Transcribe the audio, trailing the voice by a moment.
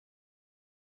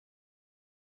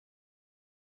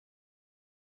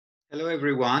Hello,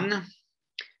 everyone.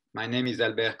 My name is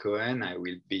Albert Cohen. I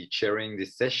will be chairing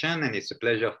this session, and it's a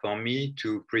pleasure for me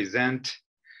to present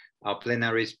our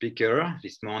plenary speaker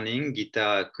this morning,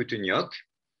 Gitta Kutyniok.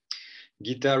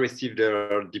 Gitta received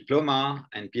her diploma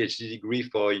and PhD degree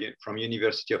from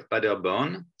University of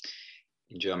Paderborn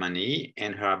in Germany,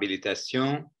 and her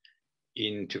habilitation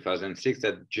in 2006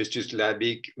 at Justus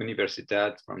Liebig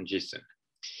Universität from Gießen.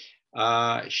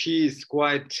 She is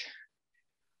quite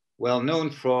well known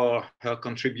for her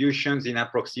contributions in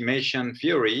approximation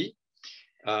theory,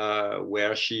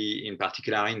 where she in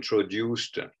particular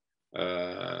introduced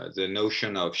the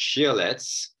notion of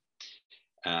shearlets,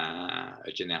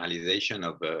 a generalization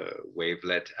of a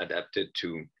wavelet adapted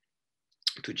to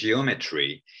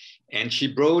geometry. And she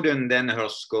broadened then her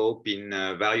scope in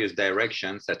various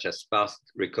directions, such as sparse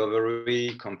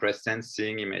recovery, compressed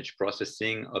sensing, image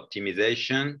processing,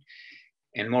 optimization.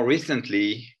 And more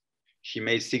recently, she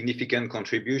made significant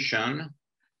contribution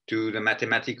to the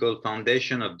mathematical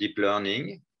foundation of deep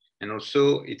learning and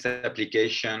also its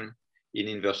application in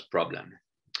inverse problem.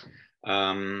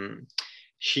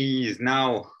 She is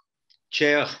now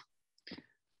chair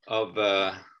of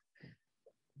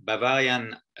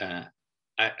Bavarian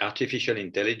Artificial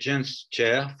Intelligence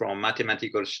Chair for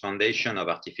Mathematical Foundation of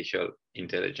Artificial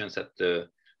Intelligence at the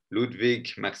Ludwig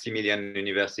Maximilian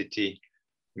University,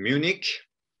 Munich.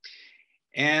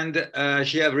 And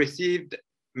she has received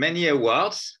many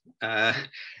awards.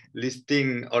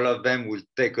 Listing all of them will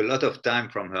take a lot of time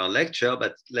from her lecture,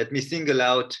 but let me single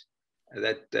out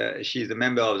that she is a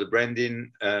member of the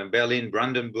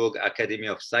Berlin-Brandenburg Academy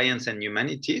of Science and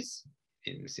Humanities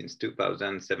since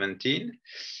 2017.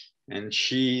 And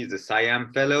she is a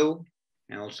SciAm Fellow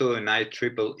and also an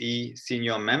IEEE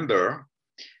senior member,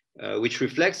 which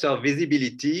reflects her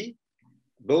visibility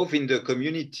both in the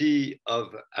community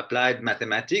of applied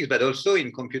mathematics, but also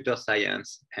in computer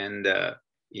science and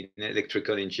in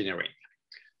electrical engineering.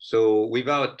 So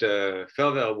without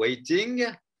further waiting,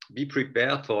 be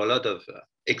prepared for a lot of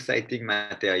exciting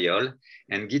material.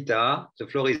 And Gitta, the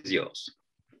floor is yours.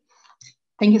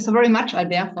 Thank you so very much,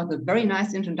 Albert, for the very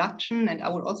nice introduction. And I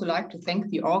would also like to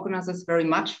thank the organizers very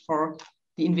much for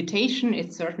the invitation.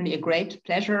 It's certainly a great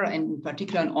pleasure and in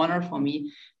particular an honor for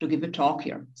me to give a talk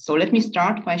here. So let me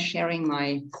start by sharing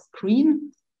my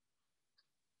screen.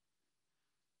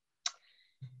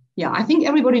 Yeah, I think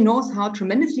everybody knows how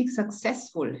tremendously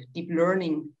successful deep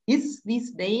learning is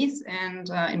these days. And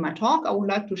in my talk, I would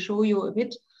like to show you a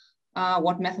bit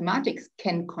what mathematics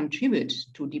can contribute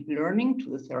to deep learning,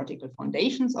 to the theoretical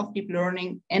foundations of deep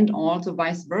learning, and also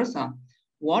vice versa.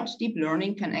 What deep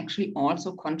learning can actually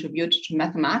also contribute to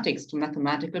mathematics, to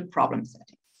mathematical problem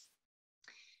settings.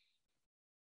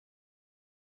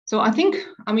 So I think,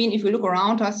 if we look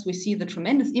around us, we see the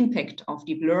tremendous impact of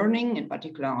deep learning, in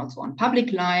particular also on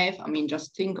public life.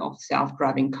 Just think of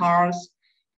self-driving cars,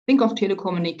 think of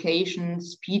telecommunications,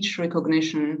 speech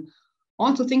recognition.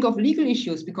 Also think of legal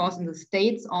issues, because in the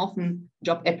States, often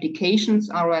job applications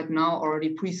are right now already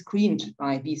pre-screened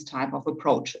by these type of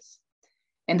approaches.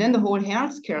 And then the whole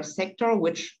healthcare sector,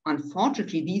 which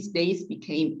unfortunately these days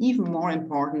became even more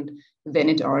important than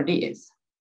it already is.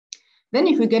 Then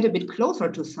if we get a bit closer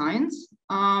to science,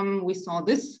 we saw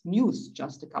this news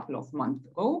just a couple of months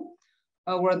ago,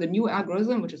 where the new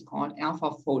algorithm, which is called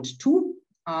AlphaFold 2,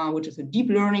 which is a deep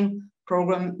learning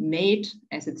program, made,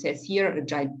 as it says here, a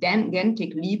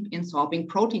gigantic leap in solving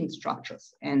protein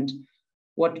structures. And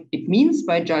what it means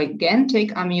by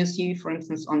gigantic, you see, for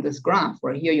instance, on this graph,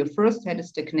 where here you first had a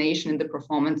stagnation in the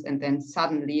performance, and then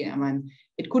suddenly,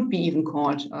 it could be even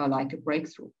called like a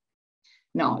breakthrough.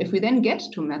 Now, if we then get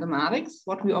to mathematics,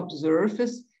 what we observe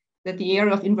is that the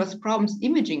area of inverse problems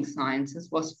imaging sciences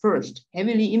was first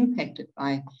heavily impacted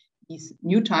by these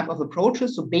new type of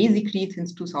approaches. So basically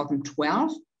since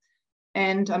 2012,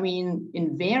 and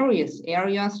in various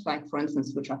areas, like for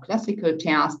instance, which are classical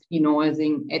task,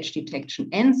 denoising, edge detection,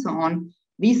 and so on,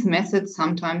 these methods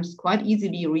sometimes quite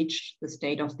easily reach the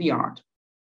state of the art.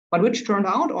 But which turned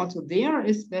out also there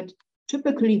is that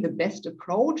typically the best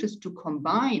approach is to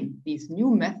combine these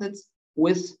new methods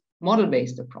with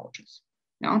model-based approaches,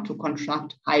 to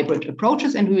construct hybrid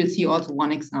approaches. And we will see also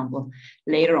one example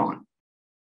later on.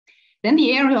 Then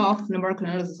the area of numerical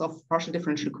analysis of partial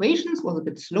differential equations was a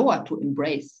bit slower to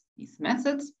embrace these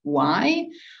methods. Why?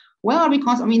 Well,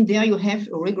 because there you have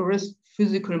a rigorous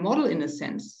physical model in a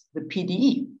sense, the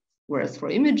PDE. Whereas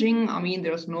for imaging,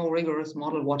 there's no rigorous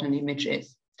model what an image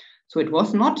is. So it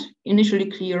was not initially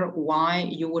clear why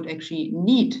you would actually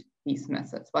need these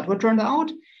methods. But what turned out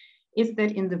is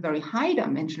that in the very high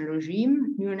dimensional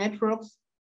regime, neural networks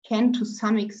can to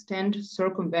some extent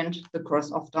circumvent the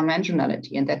curse of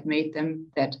dimensionality, and that made them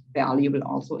that valuable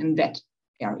also in that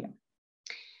area.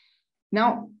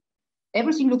 Now,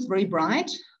 everything looks very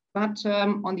bright, but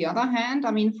on the other hand,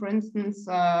 I mean, for instance,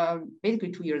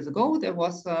 basically 2 years ago, there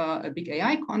was a big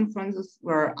AI conference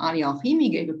where Ali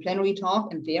Alfimi gave a plenary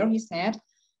talk, and there he said,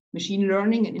 machine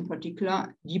learning, and in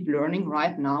particular, deep learning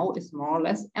right now is more or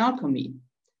less alchemy.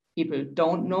 People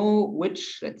don't know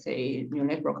which, let's say, neural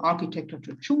network architecture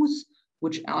to choose,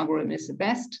 which algorithm is the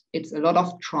best. It's a lot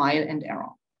of trial and error.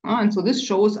 And so this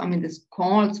shows, I mean, this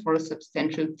calls for a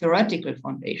substantial theoretical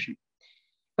foundation.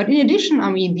 But in addition,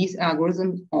 I mean, these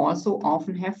algorithms also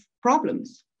often have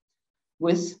problems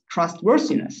with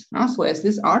trustworthiness. So as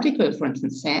this article, for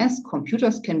instance, says,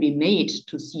 computers can be made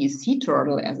to see a sea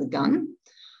turtle as a gun.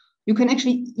 You can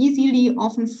actually easily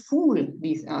often fool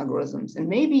these algorithms. And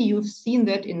maybe you've seen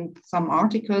that in some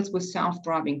articles with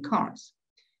self-driving cars.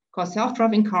 Because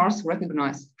self-driving cars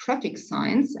recognize traffic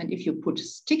signs, and if you put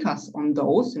stickers on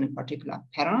those in a particular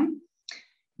pattern,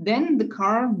 then the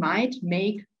car might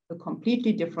make a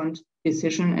completely different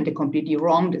decision and a completely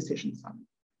wrong decision.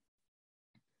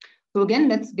 So again,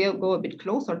 let's go a bit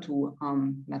closer to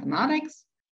mathematics.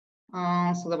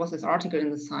 So there was this article in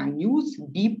the Science News,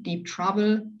 Deep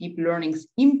Trouble, Deep Learning's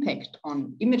Impact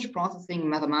on Image Processing,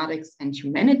 Mathematics, and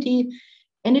Humanity.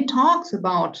 And it talks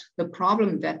about the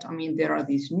problem that, I mean, there are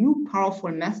these new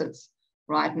powerful methods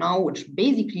right now, which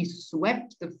basically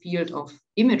swept the field of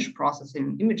image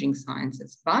processing, imaging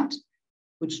sciences, but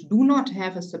which do not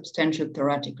have a substantial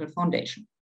theoretical foundation.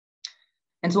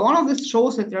 And so all of this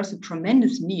shows that there's a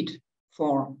tremendous need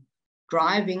for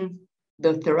driving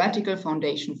the theoretical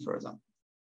foundation further.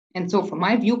 And so from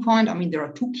my viewpoint, I mean, there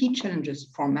are two key challenges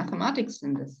for mathematics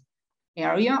in this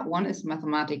area. One is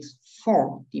mathematics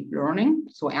for deep learning.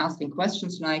 So asking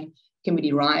questions like, can we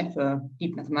derive a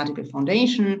deep mathematical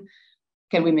foundation?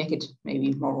 Can we make it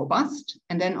maybe more robust?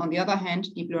 And then on the other hand,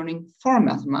 deep learning for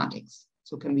mathematics.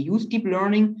 So can we use deep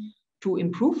learning to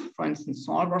improve, for instance,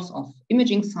 solvers of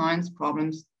imaging science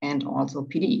problems and also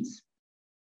PDEs?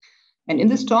 And in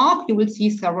this talk, you will see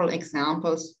several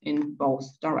examples in both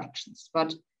directions.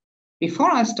 But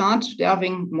before I start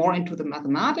delving more into the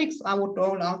mathematics, I would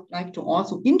like to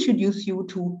also introduce you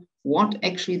to what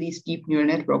actually these deep neural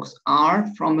networks are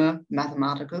from a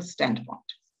mathematical standpoint.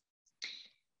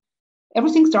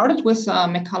 Everything started with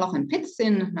McCulloch and Pitts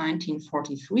in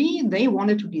 1943. They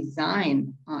wanted to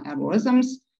design algorithms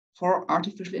for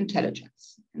artificial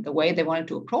intelligence. And the way they wanted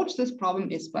to approach this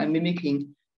problem is by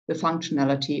mimicking the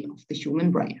functionality of the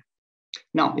human brain.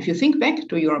 Now, if you think back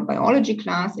to your biology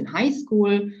class in high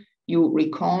school, you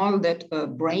recall that a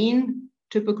brain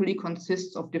typically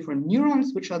consists of different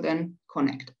neurons, which are then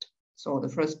connected. So the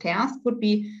first task would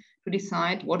be to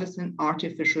decide what is an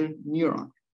artificial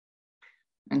neuron.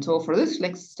 And so for this,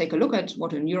 let's take a look at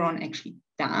what a neuron actually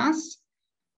does.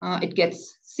 It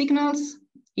gets signals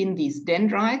in these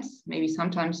dendrites. Maybe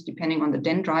sometimes, depending on the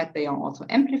dendrite, they are also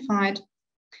amplified.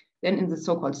 Then in the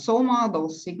so-called soma,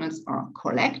 those signals are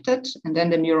collected, and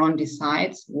then the neuron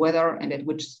decides whether and at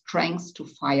which strength to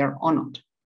fire or not.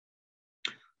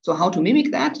 So how to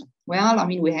mimic that? Well, I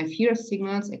mean, we have here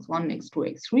signals x1,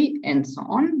 x2, x3, and so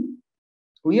on,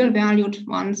 real valued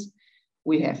ones.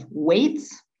 We have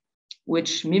weights,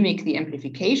 which mimic the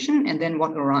amplification, and then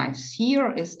what arrives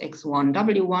here is x1,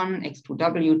 w1, x2,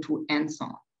 w2, and so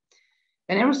on.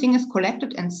 Then everything is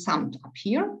collected and summed up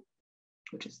here,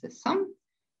 which is the sum,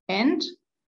 and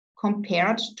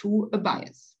compared to a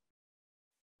bias.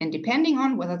 And depending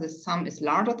on whether the sum is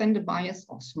larger than the bias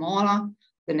or smaller,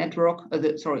 the network,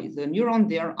 the neuron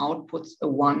there outputs a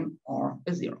 1 or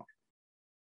a 0.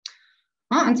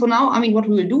 And so now, I mean, what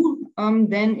we will do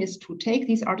then is to take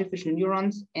these artificial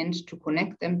neurons and to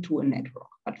connect them to a network.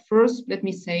 But first, let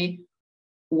me say,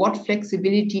 what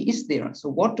flexibility is there? So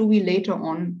what do we later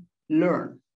on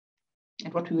learn?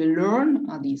 And what we will learn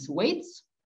are these weights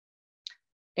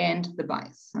and the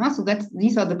bias. So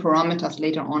these are the parameters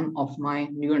later on of my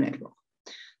neural network.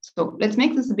 So let's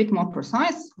make this a bit more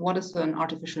precise. What is an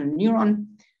artificial neuron?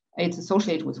 It's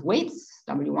associated with weights,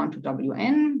 W1 to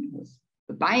Wn, with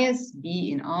the bias,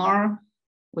 B in R,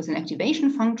 with an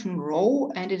activation function,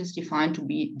 rho, and it is defined to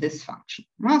be this function.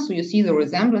 So you see the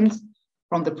resemblance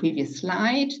from the previous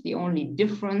slide. The only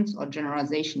difference or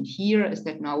generalization here is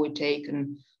that now we take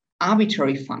an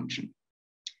arbitrary function.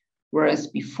 Whereas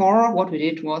before, what we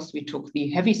did was we took the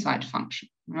Heaviside function.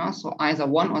 So either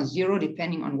 1 or 0,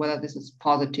 depending on whether this is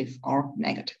positive or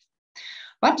negative.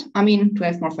 But I mean, to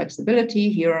have more flexibility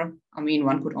here, I mean,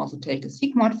 one could also take a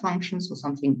sigmoid function, so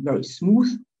something very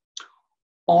smooth.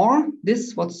 Or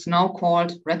this, what's now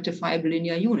called rectifiable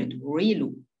linear unit,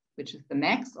 ReLU. which is the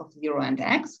max of 0 and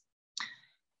x.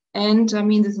 And I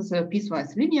mean, this is a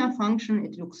piecewise linear function.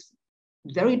 It looks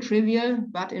very trivial,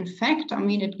 but in fact, I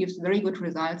mean, it gives very good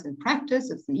results in practice.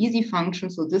 It's an easy function.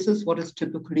 So this is what is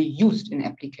typically used in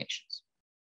applications.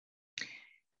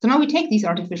 So now we take these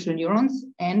artificial neurons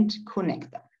and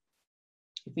connect them.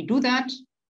 If we do that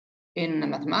in a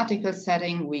mathematical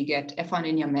setting, we get affine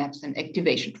linear maps and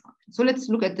activation functions. So let's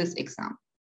look at this example.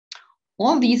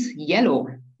 All these yellow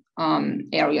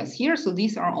areas here, so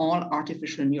these are all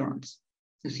artificial neurons.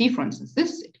 You see, for instance,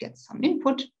 this, it gets some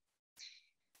input,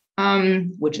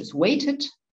 which is weighted.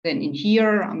 Then in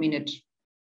here, I mean, it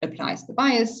applies the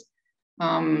bias,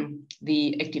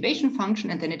 the activation function,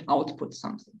 and then it outputs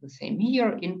something. The same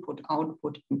here, input,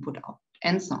 output,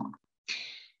 and so on.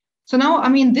 So now, I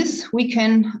mean, this we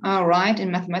can write in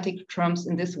mathematical terms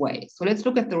in this way. So let's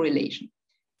look at the relation.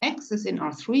 X is in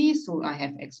R3, so I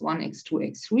have X1,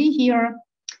 X2, X3 here.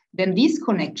 Then these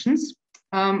connections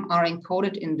are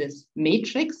encoded in this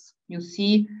matrix. You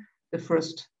see the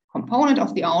first component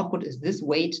of the output is this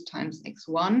weight times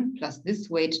X1 plus this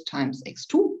weight times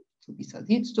X2. So these are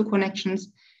these two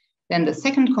connections. Then the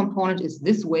second component is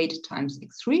this weight times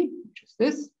X3, which is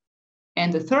this.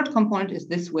 And the third component is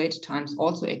this weight times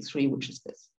also X3, which is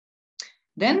this.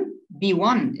 Then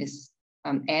B1 is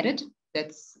added.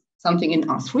 That's something in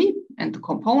R3. And the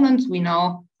components we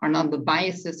now are now the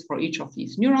biases for each of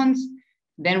these neurons.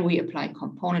 Then we apply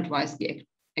component-wise the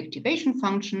activation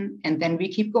function, and then we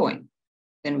keep going.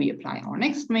 Then we apply our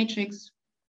next matrix,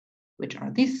 which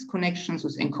are these connections,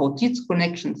 which encode these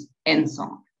connections, and so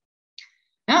on.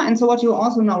 Yeah, and so what you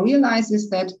also now realize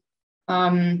is that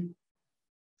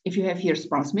if you have here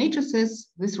sparse matrices,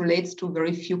 this relates to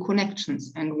very few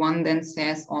connections, and one then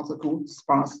says also to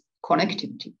sparse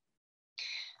connectivity.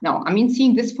 Now, I mean,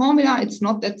 seeing this formula, it's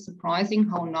not that surprising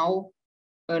how now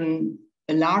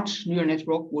a large neural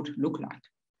network would look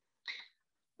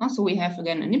like. So we have,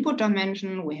 again, an input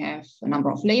dimension, we have a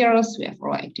number of layers, we have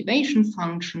our activation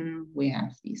function, we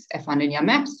have these affine linear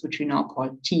maps, which we now call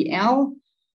TL,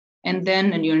 and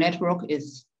then a neural network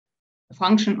is a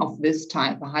function of this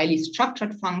type, a highly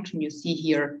structured function. You see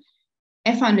here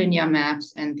affine linear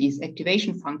maps and these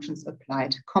activation functions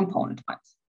applied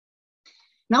component-wise.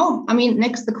 Now, I mean,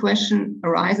 next the question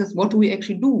arises, what do we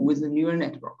actually do with a neural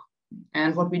network?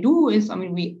 And what we do is, I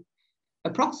mean, we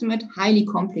approximate highly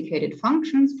complicated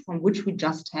functions from which we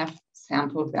just have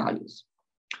sample values.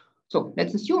 So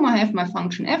let's assume I have my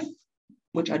function f,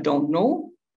 which I don't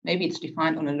know. Maybe it's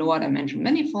defined on a lower dimension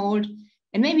manifold,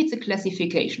 and maybe it's a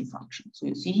classification function. So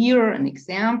you see here an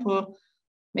example.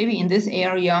 Maybe in this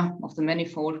area of the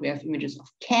manifold, we have images of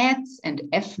cats, and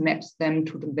f maps them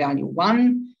to the value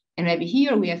 1. And maybe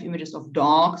here we have images of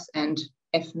dogs, and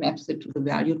f maps it to the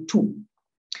value 2.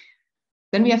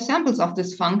 Then we have samples of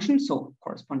this function, so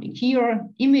corresponding here,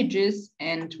 images,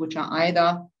 and which are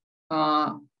either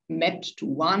mapped to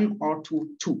 1 or to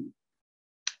 2.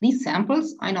 These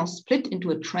samples I now split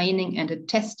into a training and a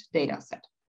test data set.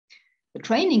 The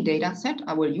training data set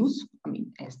I will use, I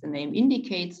mean, as the name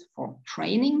indicates, for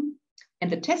training, and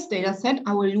the test data set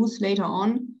I will use later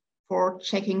on for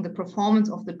checking the performance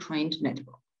of the trained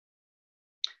network.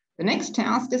 The next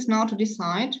task is now to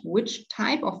decide which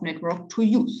type of network to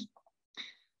use.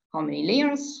 How many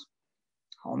layers,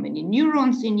 how many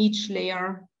neurons in each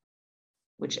layer,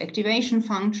 which activation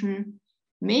function.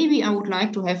 Maybe I would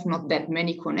like to have not that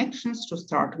many connections to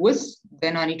start with.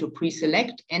 Then I need to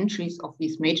pre-select entries of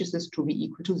these matrices to be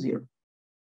equal to 0.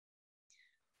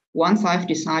 Once I've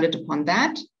decided upon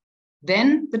that,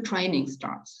 then the training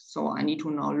starts. So I need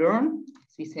to now learn,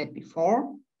 as we said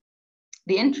before,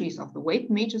 the entries of the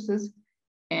weight matrices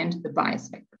and the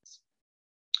bias vectors.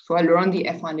 So I learn the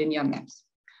affine linear maps.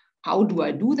 How do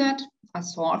I do that? I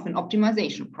solve an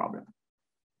optimization problem.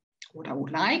 What I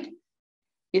would like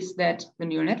is that the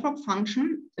neural network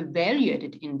function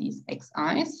evaluated in these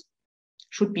xi's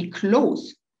should be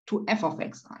close to f of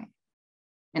xi.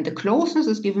 And the closeness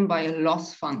is given by a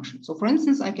loss function. So for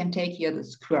instance, I can take here the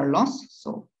square loss,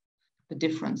 so the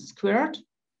difference squared,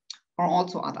 or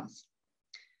also others.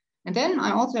 And then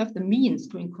I also have the means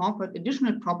to incorporate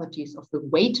additional properties of the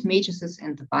weight matrices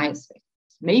and the bias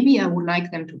vectors. Maybe I would like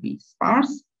them to be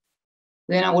sparse.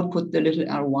 Then I would put the little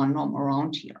L1 norm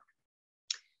around here.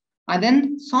 I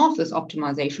then solve this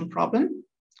optimization problem.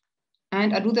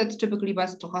 And I do that typically by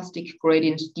stochastic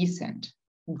gradient descent.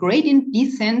 Gradient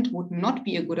descent would not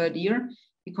be a good idea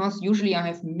because usually I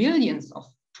have millions of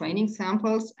training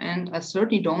samples and I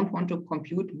certainly don't want to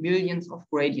compute millions of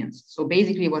gradients. So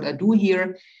basically what I do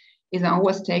here is I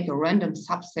always take a random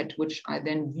subset, which I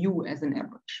then view as an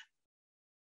average.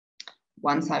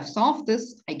 Once I've solved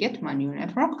this, I get my neural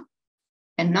network.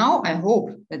 And now I hope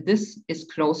that this is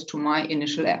close to my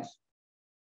initial F.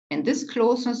 And this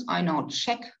closeness I now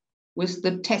check with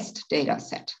the test data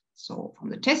set. So from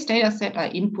the test data set, I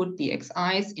input the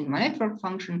xi's in my network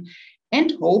function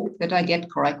and hope that I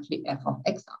get correctly f of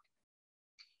xi.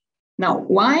 Now,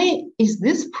 why is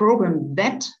this program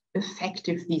that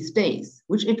effective these days,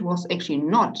 which it was actually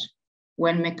not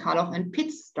when McCulloch and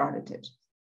Pitts started it?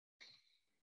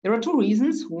 There are two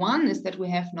reasons. One is that we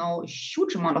have now a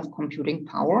huge amount of computing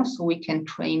power, so we can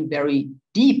train very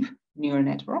deep neural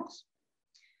networks.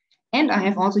 And I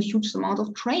have also a huge amount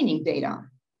of training data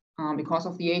because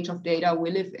of the age of data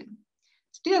we live in.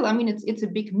 Still, I mean, it's a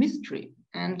big mystery.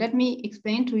 And let me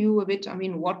explain to you a bit, I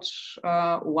mean,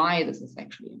 why this is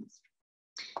actually a mystery.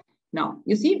 Now,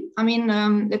 you see, I mean,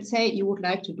 let's say you would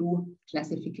like to do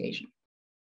classification.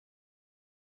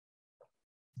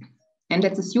 And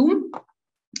let's assume,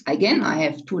 again, I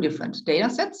have two different data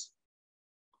sets.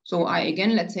 So I,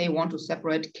 again, let's say, want to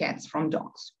separate cats from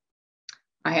dogs.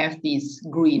 I have these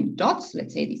green dots,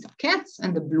 let's say these are cats,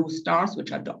 and the blue stars,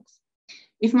 which are dogs.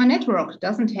 If my network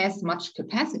doesn't have much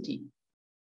capacity,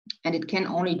 and it can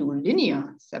only do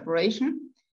linear separation,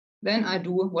 then I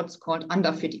do what's called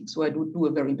underfitting. So I do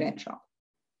a very bad job.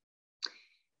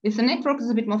 If the network is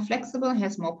a bit more flexible,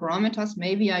 has more parameters,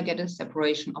 maybe I get a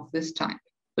separation of this type,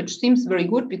 which seems very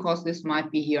good because this might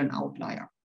be here an outlier.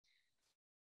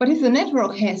 But if the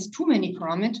network has too many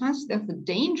parameters, there's the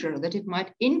danger that it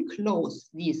might enclose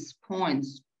these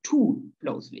points too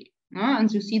closely.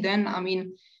 And you see then, I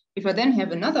mean, if I then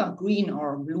have another green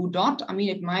or blue dot, I mean,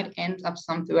 it might end up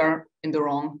somewhere in the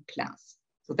wrong class.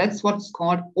 So that's what's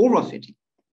called overfitting.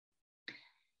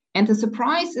 And the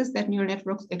surprise is that neural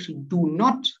networks actually do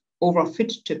not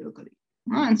overfit typically.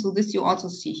 And so this you also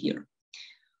see here.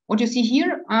 What you see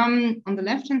here on the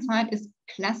left-hand side is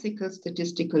classical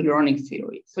statistical learning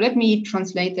theory. So let me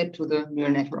translate that to the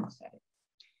neural network setting.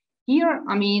 Here,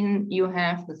 I mean, you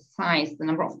have the size, the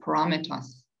number of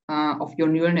parameters of your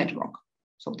neural network.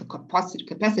 So the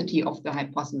capacity of the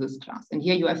hypothesis class. And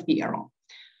here you have the error.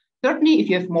 Certainly, if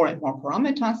you have more and more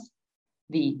parameters,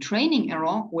 the training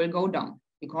error will go down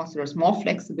because there's more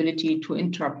flexibility to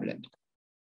interpolate.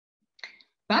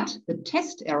 But the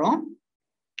test error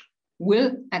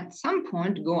will at some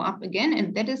point go up again,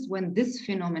 and that is when this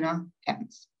phenomena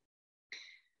happens.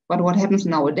 But what happens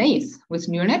nowadays with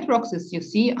neural networks is, you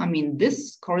see, I mean,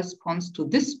 this corresponds to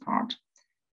this part,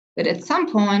 that at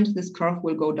some point this curve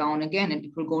will go down again, and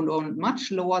it will go down much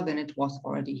lower than it was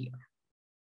already here.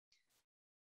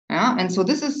 Yeah, and so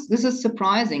this is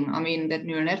surprising. I mean, that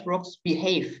neural networks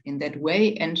behave in that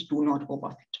way and do not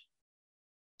overfit.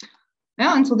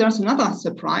 Yeah, and so there's another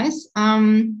surprise.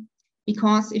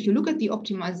 Because if you look at the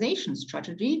optimization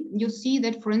strategy, you see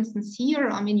that, for instance, here,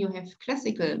 I mean, you have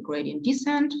classical gradient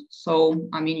descent. So,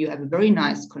 I mean, you have a very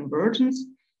nice convergence.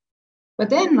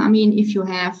 But then, I mean, if you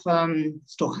have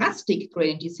stochastic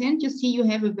gradient descent, you see you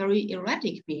have a very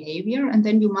erratic behavior, and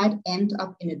then you might end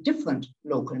up in a different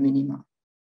local minima.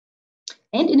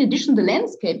 And in addition, the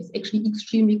landscape is actually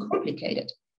extremely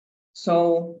complicated.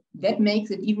 So that makes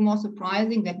it even more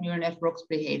surprising that neural networks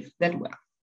behave that well.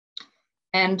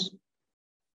 And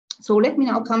so let me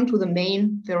now come to the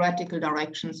main theoretical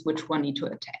directions which one need to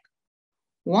attack.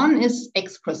 One is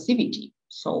expressivity.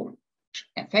 So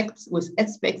effects with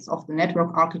aspects of the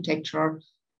network architecture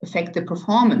affect the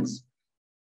performance.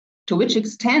 To which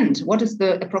extent, what is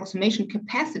the approximation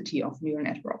capacity of neural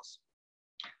networks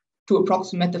to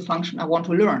approximate the function I want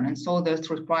to learn? And so this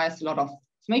requires a lot of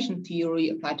summation theory,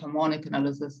 applied harmonic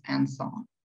analysis, and so on.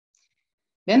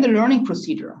 Then the learning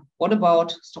procedure. What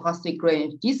about stochastic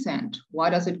gradient descent?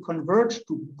 Why does it converge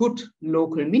to good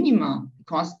local minima?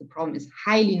 Because the problem is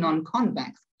highly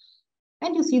non-convex.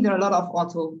 And you see there are a lot of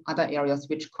also other areas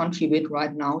which contribute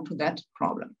right now to that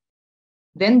problem.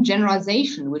 Then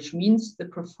generalization, which means the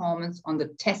performance on the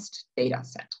test data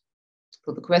set.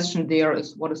 So the question there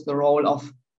is, what is the role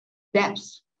of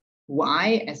depth?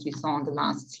 Why, as we saw on the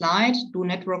last slide, do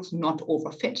networks not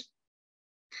overfit?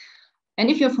 And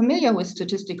if you're familiar with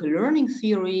statistical learning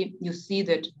theory, you see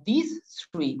that these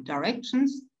three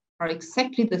directions are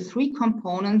exactly the three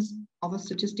components of a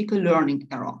statistical learning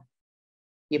error.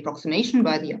 The approximation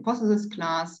by the hypothesis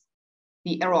class,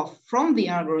 the error from the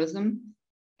algorithm,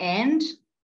 and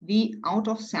the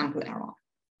out-of-sample error.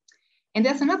 And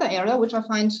there's another area which I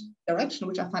find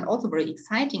also very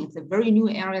exciting. It's a very new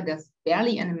area. There's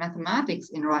barely any mathematics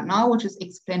in right now, which is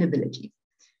explainability.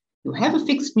 You have a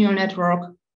fixed neural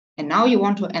network, and now you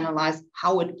want to analyze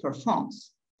how it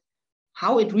performs,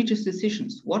 how it reaches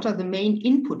decisions. What are the main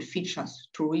input features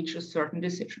to reach a certain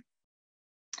decision?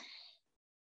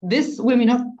 This will be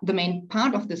not the main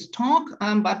part of this talk,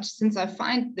 but since I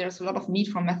find there's a lot of need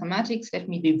for mathematics, let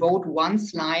me devote one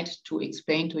slide to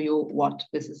explain to you what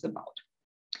this is about.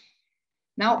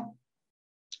 Now,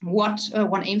 what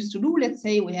one aims to do, let's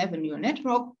say we have a neural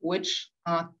network which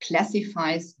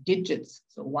classifies digits,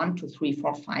 so 1, 2, 3,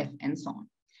 4, 5, and so on.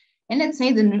 And let's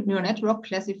say the neural network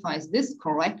classifies this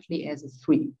correctly as a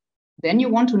 3. Then you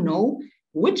want to know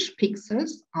which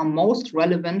pixels are most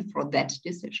relevant for that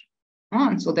decision.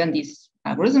 And so then these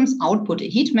algorithms output a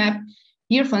heat map,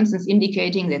 here, for instance,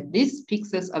 indicating that these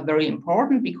pixels are very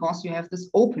important because you have this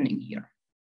opening here.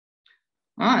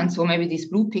 And so maybe these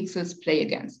blue pixels play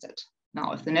against it.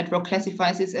 Now, if the network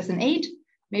classifies this as an 8,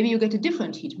 maybe you get a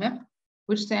different heat map,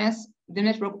 which says the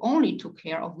network only took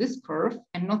care of this curve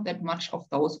and not that much of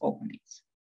those openings.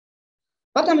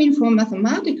 But I mean, from a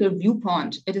mathematical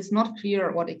viewpoint, it is not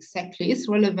clear what exactly is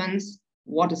relevance,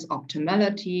 what is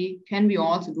optimality. Can we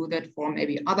also do that for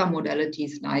maybe other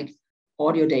modalities like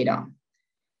audio data?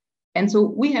 And so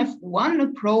we have one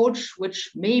approach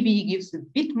which maybe gives a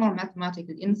bit more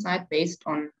mathematical insight based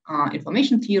on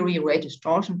information theory, rate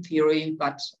distortion theory.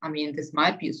 But I mean, this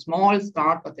might be a small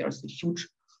start, but it's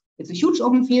a huge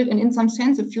open field. And in some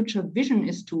sense, a future vision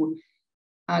is to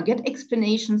get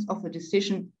explanations of a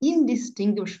decision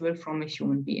indistinguishable from a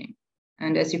human being.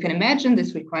 And as you can imagine,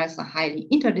 this requires a highly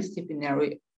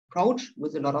interdisciplinary approach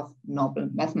with a lot of novel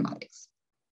mathematics.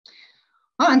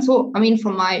 And so, I mean,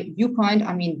 from my viewpoint,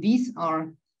 I mean, these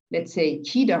are, let's say,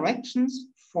 key directions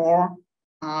for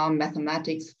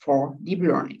mathematics for deep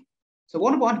learning. So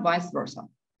what about vice versa,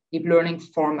 deep learning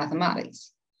for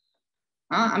mathematics?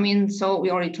 I mean, so we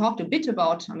already talked a bit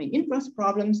about, I mean, inference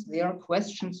problems. Their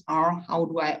questions are, how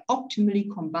do I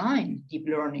optimally combine deep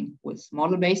learning with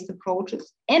model-based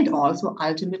approaches and also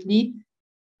ultimately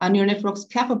neural networks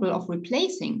capable of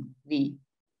replacing the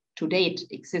to date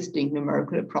existing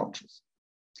numerical approaches?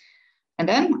 And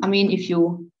then, I mean, if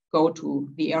you go to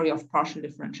the area of partial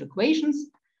differential equations,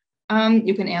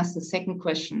 you can ask the second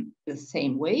question the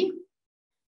same way.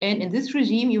 And in this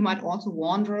regime, you might also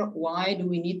wonder, why do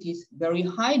we need these very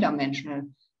high dimensional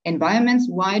environments?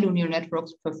 Why do neural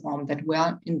networks perform that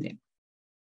well in them?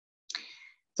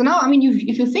 So now, I mean,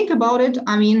 if you think about it,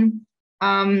 I mean,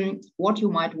 what you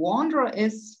might wonder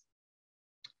is,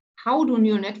 how do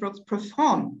neural networks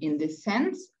perform in this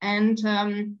sense? And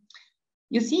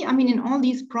you see, I mean, in all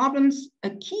these problems,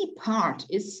 a key part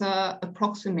is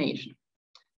approximation.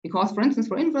 Because, for instance,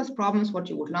 for inverse problems, what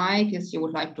you would like is you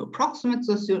would like to approximate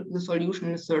the solution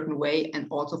in a certain way, and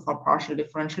also for partial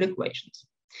differential equations.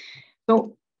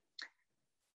 So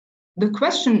the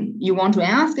question you want to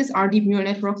ask is, are deep neural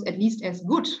networks at least as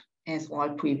good as all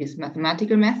previous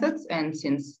mathematical methods? And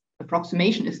since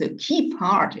approximation is a key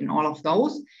part in all of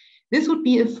those, this would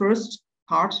be a first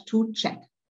part to check.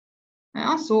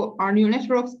 So are neural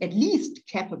networks at least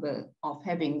capable of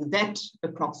having that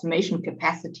approximation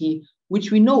capacity,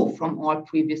 which we know from all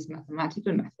previous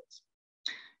mathematical methods?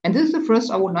 And this is the first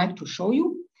I would like to show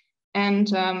you. And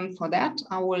for that,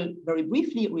 I will very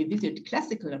briefly revisit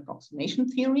classical approximation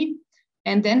theory.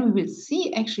 And then we will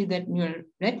see actually that neural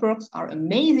networks are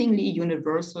amazingly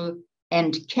universal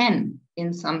and can,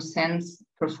 in some sense,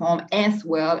 perform as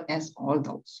well as all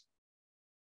those.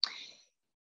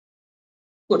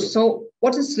 Good. So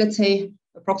what is, let's say,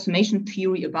 approximation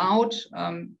theory about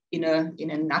in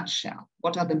a nutshell?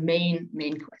 What are the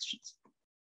main questions?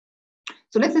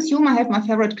 So let's assume I have my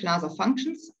favorite class of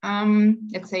functions,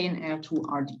 let's say in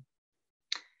R2RD.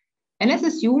 And let's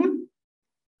assume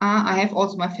I have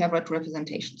also my favorite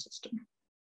representation system.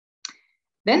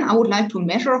 Then I would like to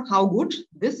measure how good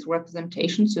this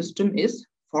representation system is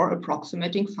for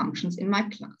approximating functions in my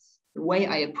class. The way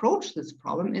I approach this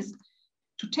problem is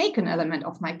to take an element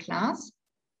of my class,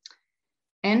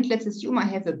 and let's assume I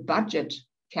have a budget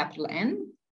capital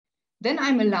N, then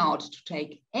I'm allowed to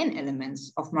take n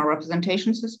elements of my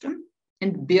representation system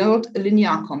and build a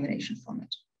linear combination from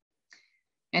it.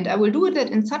 And I will do that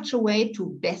in such a way to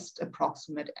best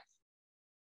approximate f.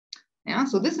 Yeah,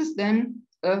 so this is then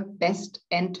a best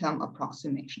n-term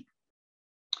approximation.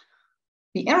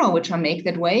 The error which I make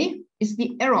that way is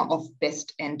the error of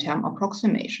best n-term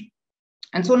approximation.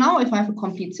 And so now if I have a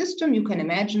complete system, you can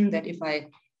imagine that if I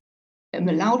am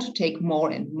allowed to take more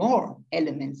and more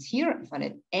elements here, if I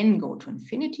let n go to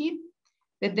infinity,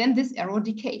 that then this error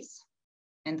decays.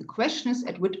 And the question is,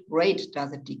 at what rate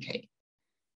does it decay?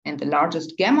 And the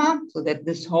largest gamma, so that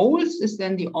this holds, is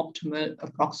then the optimal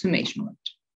approximation rate.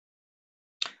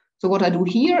 So what I do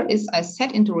here is I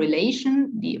set into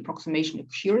relation the approximation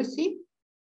accuracy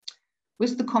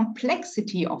with the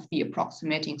complexity of the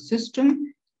approximating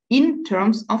system in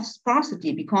terms of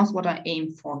sparsity, because what I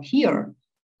aim for here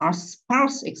are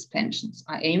sparse expansions.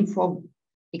 I aim for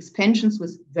expansions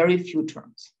with very few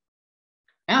terms.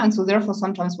 Yeah, and so therefore,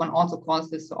 sometimes one also calls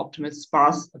this the optimal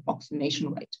sparse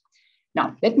approximation rate.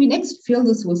 Now, let me next fill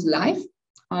this with life,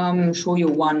 show you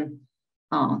one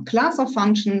class of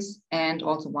functions and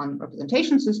also one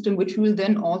representation system, which we will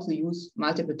then also use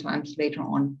multiple times later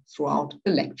on throughout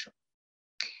the lecture.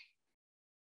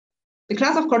 The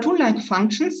class of cartoon-like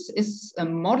functions is a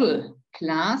model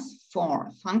class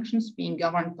for functions being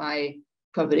governed by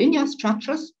curvilinear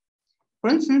structures. For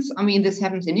instance, I mean, this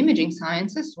happens in imaging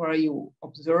sciences where you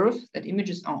observe that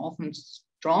images are often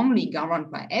strongly governed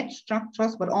by edge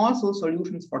structures, but also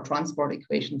solutions for transport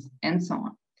equations and so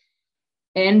on.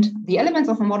 And the elements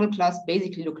of a model class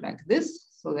basically look like this.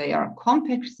 So they are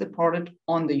compactly supported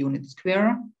on the unit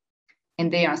square,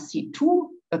 and they are C2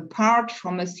 apart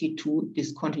from a C2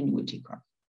 discontinuity curve.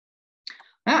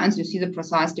 And so you see the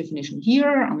precise definition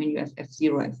here. I mean, you have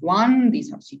F0, F1,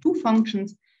 these are C2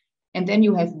 functions. And then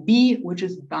you have B, which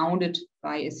is bounded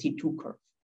by a C2 curve.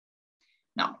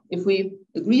 Now, if we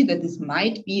agree that this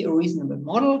might be a reasonable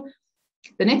model,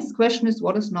 the next question is,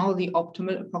 what is now the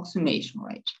optimal approximation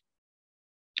rate?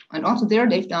 And also there,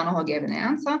 Dave Danaher gave an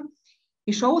answer.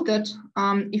 He showed that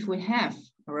if we have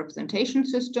a representation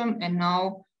system and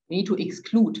now we need to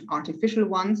exclude artificial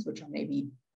ones, which are maybe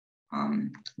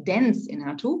dense in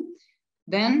R2,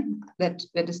 then that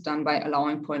is done by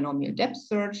allowing polynomial depth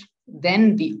search.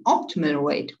 Then the optimal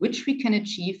rate, which we can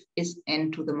achieve, is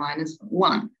n to the minus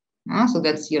 1. So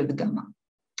that's here the gamma.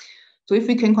 So if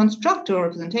we can construct a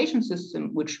representation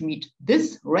system which meet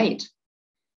this rate,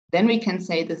 then we can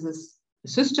say this is a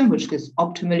system which gives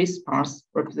optimally sparse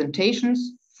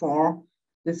representations for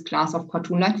this class of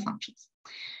cartoon-like functions.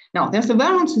 Now, there's a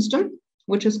well-known system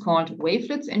which is called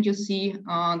wavelets, and you see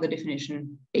the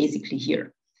definition basically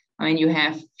here. I mean, you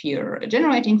have here a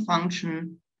generating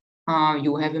function,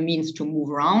 you have a means to move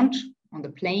around on the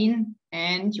plane,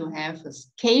 and you have a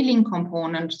scaling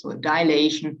component, so a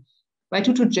dilation by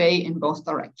 2 to j in both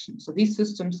directions. So these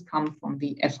systems come from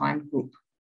the affine group.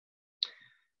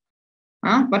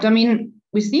 But I mean,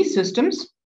 with these systems,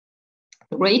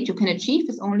 the rate you can achieve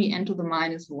is only n to the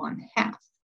minus 1/2.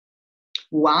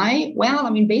 Why? Well, I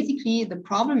mean, basically, the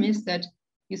problem is that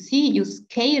you see you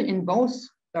scale in both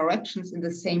directions in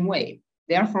the same way.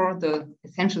 Therefore, the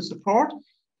essential support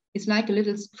is like a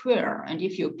little square. And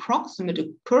if you approximate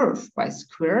a curve by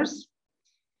squares,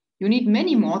 you need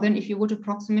many more than if you would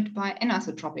approximate by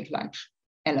anisotropic-like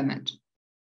element.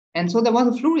 And so there was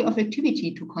a flurry of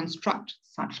activity to construct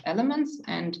such elements.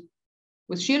 And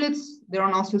with shearlets, there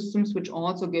are now systems which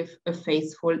also give a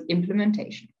faithful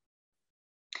implementation.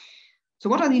 So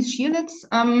what are these shearlets?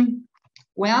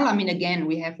 Well, I mean, again,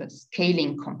 we have a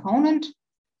scaling component,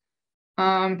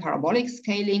 parabolic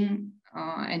scaling.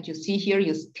 And you see here,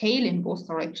 you scale in both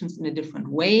directions in a different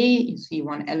way. You see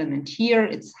one element here,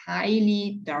 it's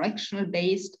highly directional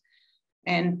based.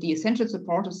 And the essential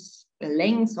support is a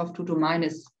length of 2 to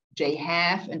minus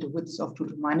j/2 and a width of 2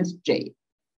 to minus j.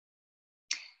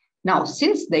 Now,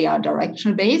 since they are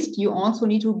directional based, you also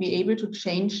need to be able to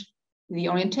change the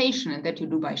orientation, and that you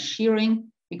do by shearing,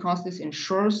 because this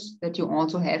ensures that you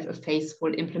also have a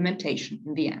faithful implementation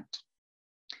in the end.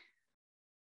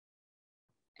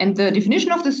 And the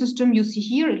definition of the system you see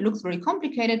here, it looks very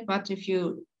complicated, but if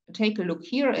you take a look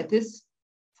here at this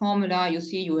formula, you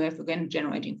see you have, again,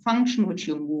 generating function, which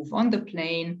you move on the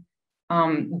plane.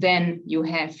 Then you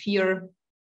have here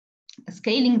a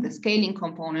scaling, the scaling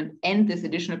component, and this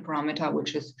additional parameter,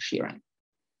 which is shearing.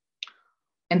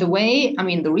 And the way, I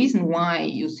mean, the reason why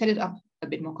you set it up a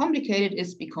bit more complicated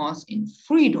is because in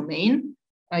free domain,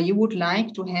 you would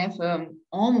like to have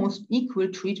almost equal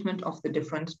treatment of the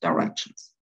different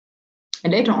directions.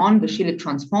 And later on, the shearlet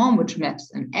transform, which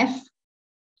maps an F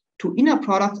to inner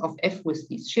products of F with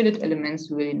these shearlet elements,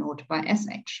 we will denote by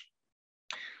SH.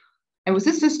 And with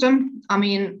this system, I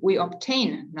mean, we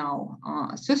obtain now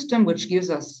a system which gives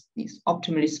us these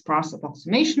optimally sparse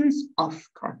approximations of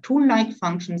cartoon-like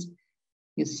functions.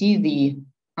 You see the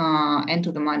n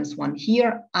to the minus 1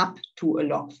 here up to a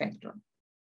log factor.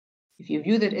 If you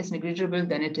view that as negligible,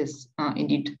 then it is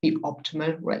indeed the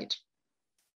optimal rate.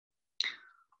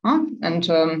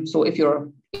 So if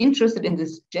you're interested in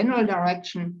this general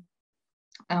direction,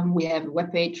 we have a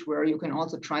webpage where you can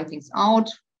also try things out.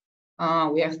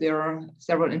 We have there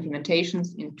several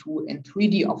implementations in 2 and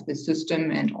 3D of this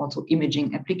system and also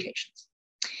imaging applications.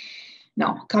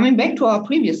 Now, coming back to our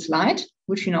previous slide,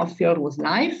 which we now filled with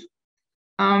live,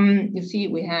 you see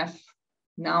we have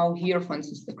now here, for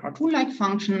instance, the cartoon-like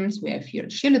functions. We have here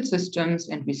shearlet systems,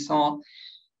 and we saw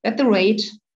that the rate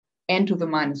n to the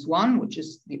 -1, which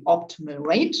is the optimal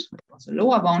rate, which was a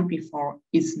lower bound before,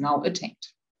 is now attained.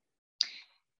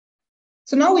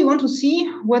 So now we want to see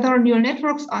whether neural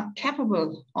networks are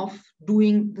capable of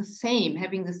doing the same,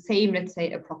 having the same, let's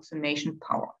say, approximation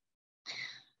power.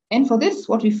 And for this,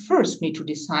 what we first need to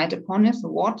decide upon is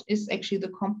what is actually the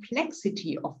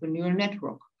complexity of a neural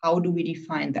network? How do we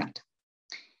define that?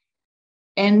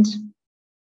 And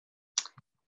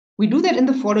we do that in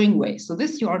the following way. So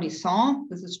this you already saw.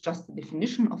 This is just the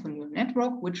definition of a neural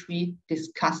network, which we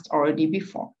discussed already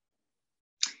before.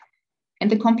 And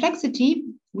the complexity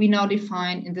we now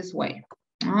define in this way.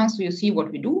 So you see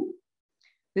what we do.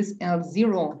 This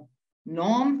L0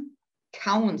 norm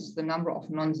counts the number of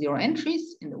non-zero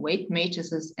entries in the weight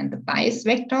matrices and the bias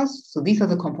vectors. So these are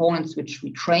the components which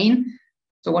we train.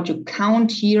 So what you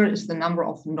count here is the number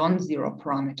of non-zero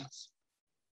parameters.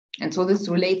 And so this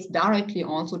relates directly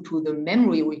also to the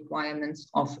memory requirements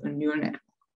of a neural network.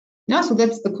 Yeah, so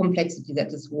that's the complexity.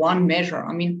 That is one measure.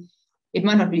 I mean, it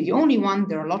might not be the only one.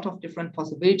 There are a lot of different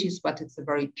possibilities, but it's a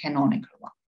very canonical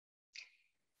one.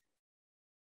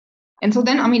 And so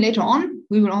then, I mean, later on,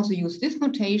 we will also use this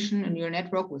notation, a neural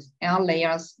network with L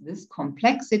layers, this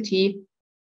complexity,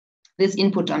 this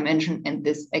input dimension, and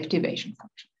this activation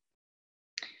function.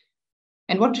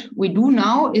 And what we do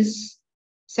now is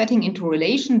setting into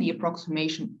relation the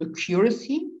approximation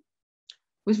accuracy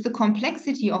with the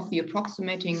complexity of the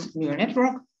approximating neural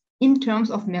network in terms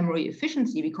of memory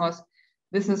efficiency, because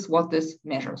this is what this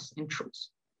measures in truth.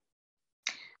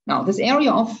 Now, this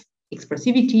area of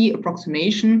expressivity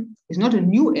approximation is not a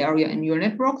new area in neural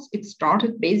networks. It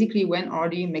started basically when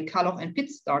already McCulloch and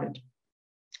Pitts started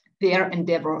their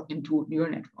endeavor into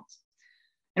neural networks.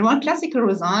 And one classical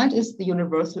result is the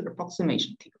universal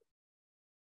approximation theory.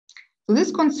 So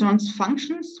this concerns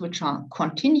functions which are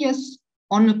continuous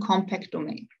on a compact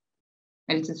domain.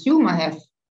 And let's assume I have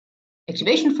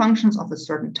activation functions of a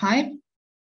certain type.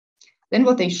 Then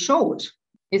what they showed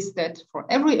is that for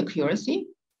every accuracy,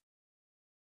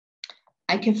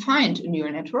 I can find a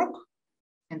neural network,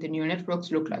 and the neural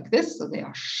networks look like this. So they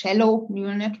are shallow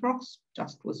neural networks,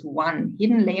 just with one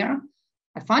hidden layer.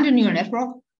 I find a neural network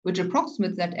which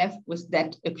approximates that F with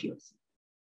that accuracy.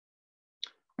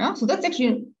 Yeah, so that's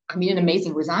actually, I mean, an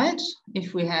amazing result.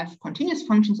 If we have continuous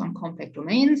functions on compact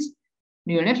domains,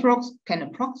 neural networks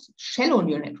can shallow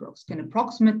neural networks can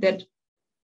approximate that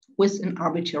with an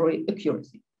arbitrary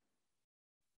accuracy.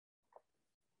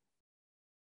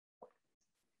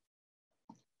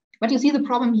 But you see the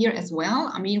problem here as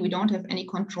well. I mean, we don't have any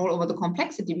control over the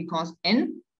complexity because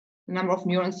n, the number of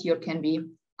neurons here, can be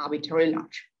arbitrarily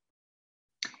large.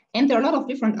 And there are a lot of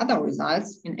different other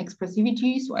results in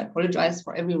expressivity. So I apologize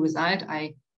for every result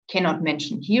I cannot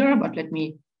mention here, but let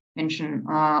me mention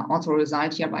also a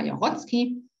result here by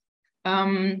Jarodsky,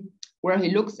 where he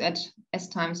looks at S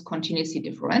times continuously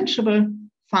differentiable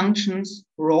functions.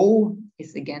 Rho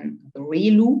is again the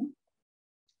ReLU,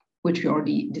 which we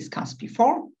already discussed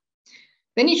before.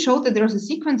 Then he showed that there's a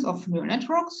sequence of neural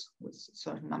networks with a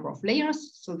certain number of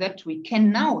layers so that we can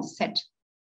now set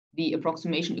the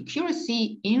approximation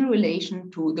accuracy in relation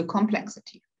to the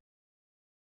complexity.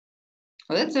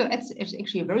 So that's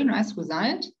actually a very nice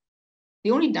result.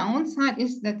 The only downside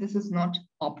is that this is not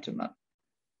optimal.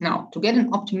 Now, to get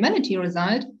an optimality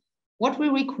result, what we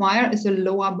require is a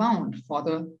lower bound for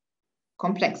the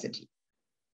complexity.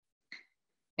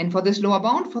 And for this lower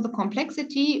bound for the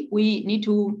complexity, we need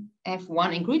to have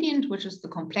one ingredient, which is the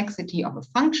complexity of a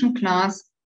function class.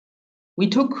 We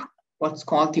took what's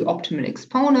called the optimal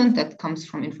exponent that comes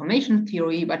from information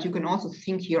theory, but you can also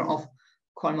think here of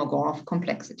Kolmogorov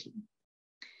complexity.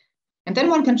 And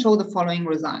then one can show the following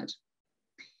result.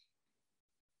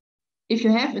 If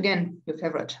you have, again, your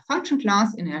favorite function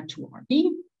class in R2RD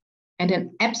and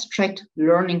an abstract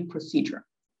learning procedure,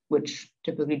 which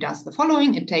typically does the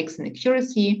following: it takes an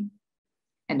accuracy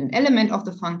and an element of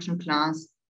the function class,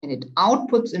 and it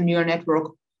outputs a neural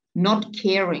network not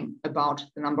caring about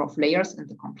the number of layers and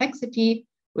the complexity,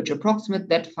 which approximate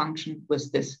that function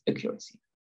with this accuracy.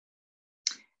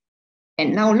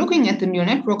 And now looking at the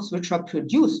neural networks which are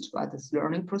produced by this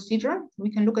learning procedure, we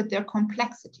can look at their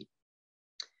complexity.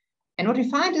 And what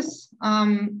we find is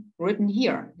written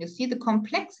here. You see the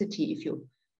complexity, if you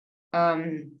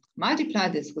multiply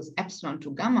this with epsilon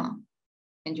to gamma,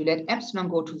 and you let epsilon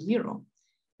go to 0,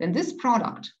 then this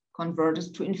product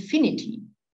converges to infinity.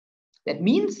 That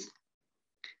means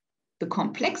the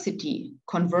complexity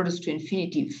converges to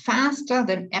infinity faster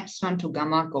than epsilon to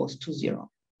gamma goes to 0.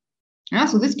 Yeah,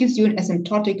 so this gives you an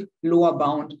asymptotic lower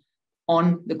bound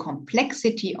on the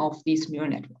complexity of these neural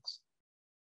networks.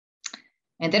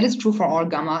 And that is true for all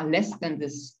gamma less than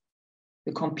this.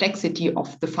 the complexity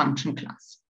of the function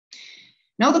class.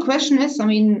 Now the question is, I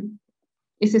mean,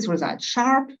 is this result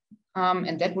sharp?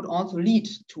 And that would also lead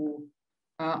to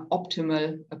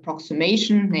optimal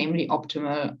approximation, namely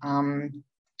optimal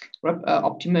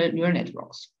neural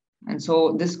networks. And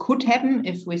so this could happen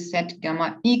if we set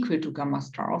gamma equal to gamma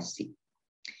star of C.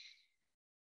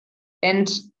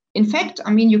 And in fact,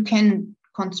 I mean, you can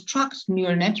construct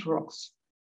neural networks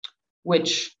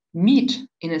which meet,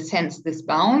 in a sense, this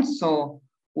bound, so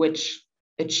which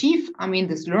achieve, I mean,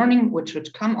 this learning, which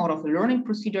would come out of a learning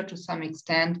procedure to some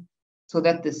extent, so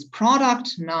that this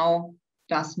product now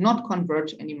does not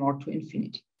converge anymore to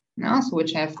infinity. Now, so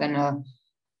which have then a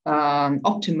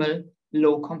optimal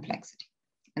low complexity.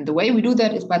 And the way we do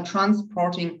that is by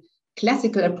transporting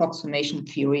classical approximation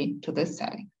theory to this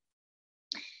setting.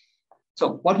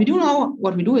 So what we do now,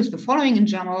 what we do is the following in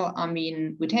general. I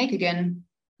mean, we take again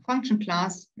function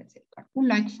class, let's say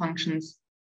cartoon-like functions.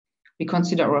 We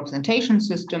consider a representation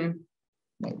system,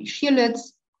 maybe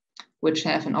shearlets, which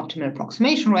have an optimal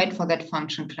approximation rate for that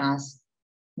function class.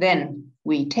 Then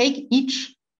we take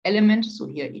each element, so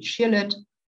here each shearlet,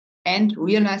 and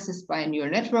realize this by a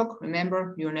neural network.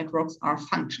 Remember, neural networks are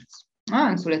functions.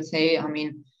 And so let's say, I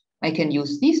mean, I can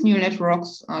use these neural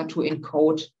networks to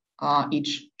encode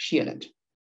each shearlet.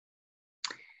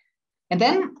 And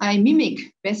then I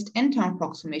mimic best n-term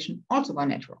approximation also by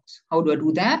networks. How do I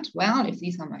do that? Well, if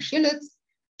these are my shearlets,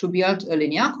 to build a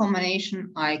linear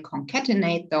combination, I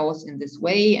concatenate those in this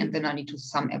way, and then I need to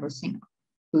sum everything up.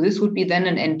 So this would be then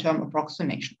an n-term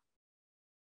approximation.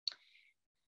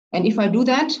 And if I do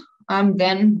that,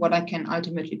 then what I can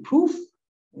ultimately prove,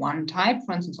 one type,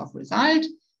 for instance, of result,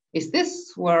 is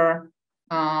this, where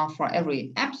for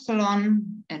every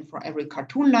epsilon and for every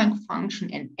cartoon-like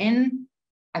function and n,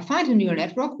 I find a neural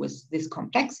network with this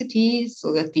complexity,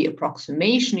 so that the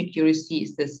approximation accuracy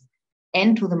is this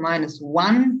n to the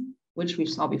 -1, which we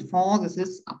saw before. This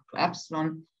is up to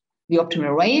epsilon, the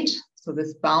optimal rate. So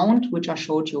this bound, which I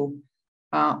showed you,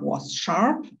 was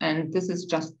sharp. And this is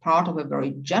just part of a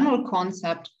very general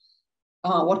concept.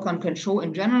 What one can show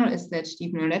in general is that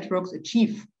deep neural networks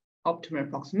achieve optimal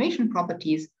approximation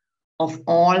properties of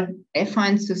all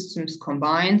affine systems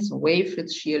combined, so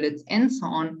wavelets, shearlets, and so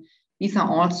on. These are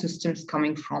all systems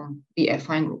coming from the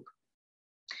affine group.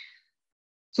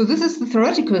 So this is the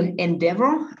theoretical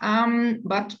endeavor,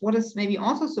 but what is maybe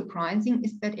also surprising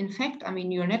is that, in fact, I mean,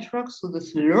 neural networks, so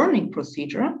this learning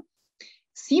procedure,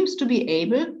 seems to be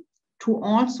able to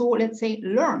also, let's say,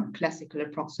 learn classical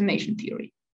approximation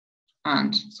theory.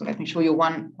 And so let me show you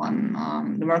one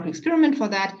numerical experiment for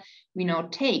that. We now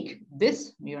take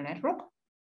this neural network,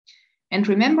 and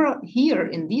remember here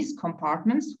in these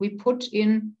compartments, we put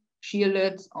in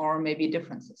shearlets or maybe a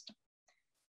different system.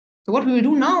 So what we will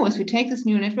do now is we take this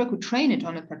neural network, we train it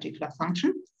on a particular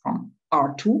function from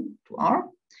R2 to R,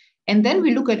 and then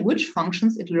we look at which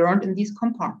functions it learned in these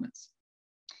compartments.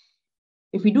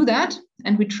 If we do that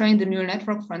and we train the neural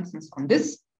network, for instance, on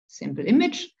this simple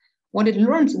image, what it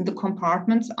learns in the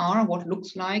compartments are what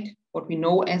looks like what we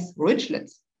know as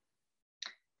ridgelets.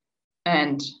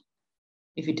 And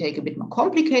if we take a bit more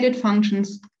complicated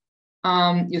functions,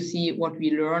 you see what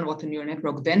we learn, what the neural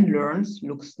network then learns,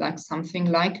 looks like something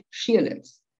like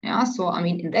shearlets. Yeah, so I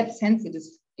mean, in that sense, it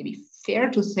is maybe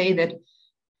fair to say that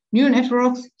neural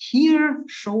networks here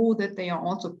show that they are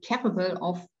also capable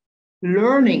of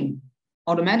learning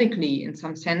automatically, in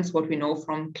some sense, what we know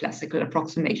from classical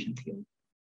approximation theory.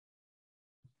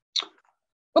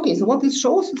 Okay, so what this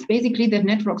shows is basically that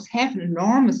networks have an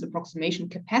enormous approximation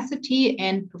capacity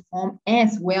and perform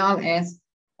as well as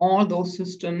all those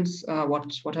systems,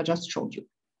 what I just showed you.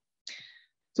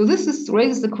 So this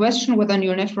raises the question whether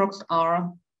neural networks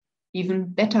are even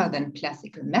better than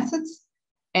classical methods.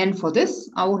 And for this,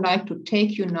 I would like to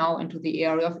take you now into the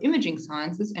area of imaging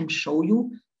sciences and show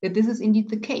you that this is indeed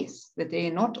the case, that they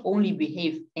not only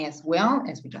behave as well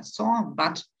as we just saw,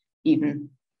 but even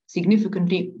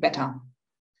significantly better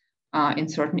in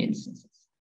certain instances.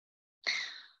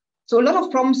 So a lot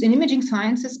of problems in imaging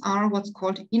sciences are what's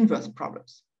called inverse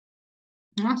problems.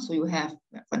 So you have,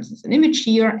 for instance, an image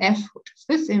here, F, which is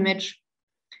this image.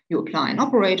 You apply an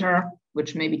operator,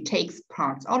 which maybe takes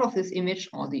parts out of this image,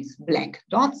 or these black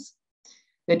dots.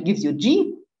 That gives you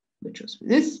G, which is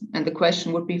this. And the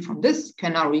question would be, from this,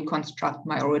 can I reconstruct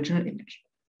my original image?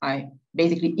 By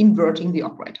basically inverting the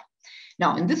operator.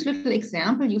 Now, in this little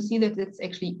example, you see that it's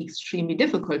actually extremely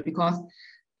difficult because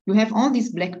you have all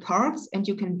these black parts and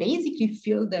you can basically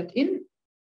fill that in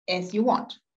as you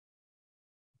want.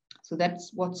 So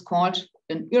that's what's called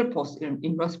an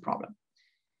inverse problem.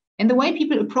 And the way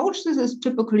people approach this is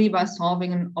typically by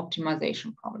solving an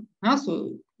optimization problem.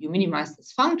 So you minimize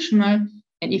this functional,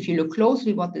 And if you look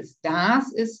closely, what this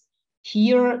does is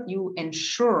here you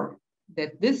ensure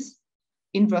that this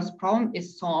inverse problem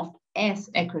is solved as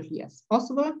accurately as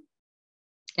possible.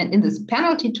 And in this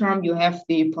penalty term, you have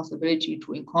the possibility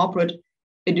to incorporate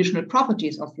additional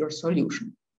properties of your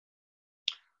solution.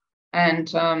 And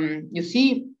you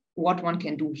see what one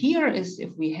can do here is if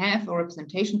we have a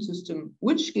representation system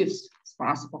which gives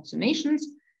sparse approximations,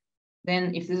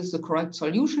 then if this is the correct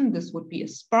solution, this would be a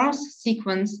sparse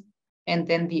sequence, and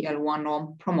then the L1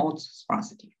 norm promotes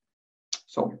sparsity.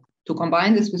 So to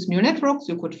combine this with neural networks,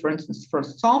 you could, for instance,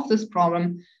 first solve this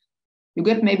problem. You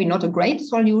get maybe not a great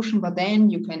solution, but then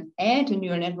you can add a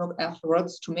neural network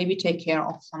afterwards to maybe take care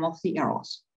of some of the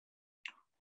errors.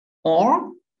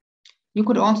 Or you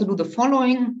could also do the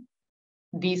following.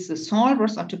 These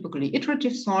solvers are typically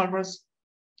iterative solvers.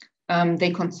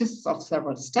 They consist of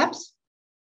several steps.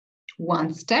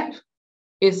 One step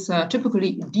is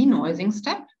typically a denoising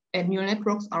step, and neural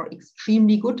networks are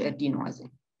extremely good at denoising.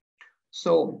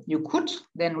 So you could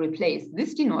then replace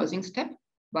this denoising step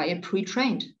by a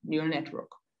pre-trained neural network.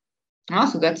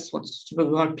 So that's what's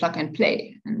typically called plug and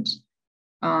play. And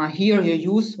here you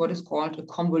use what is called a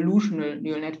convolutional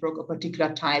neural network, a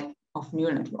particular type of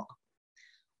neural network.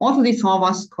 Also, these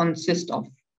solvers consist of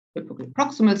typically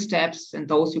proximal steps, and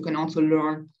those you can also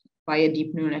learn by a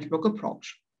deep neural network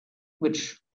approach,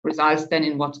 which results then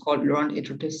in what's called learned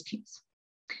iterative schemes.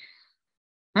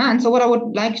 And so what I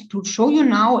would like to show you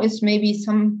now is maybe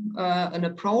an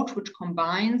approach which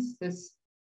combines this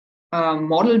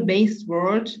model-based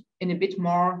world in a bit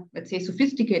more, let's say,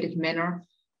 sophisticated manner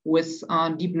with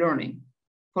deep learning,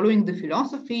 following the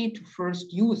philosophy to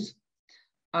first use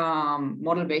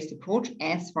model-based approach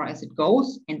as far as it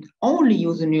goes, and only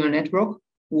use a neural network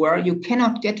where you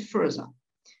cannot get further.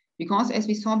 Because as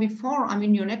we saw before,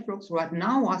 neural networks right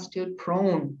now are still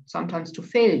prone sometimes to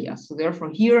failure. So therefore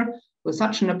here, with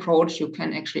such an approach, you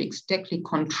can actually exactly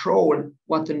control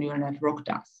what the neural network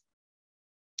does.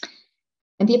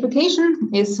 And the application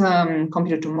is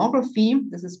computer tomography.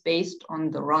 This is based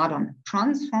on the radon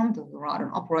transform, the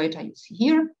radon operator you see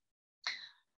here.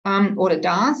 What it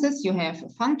does is you have a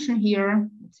function here,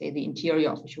 let's say the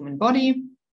interior of a human body,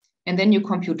 and then you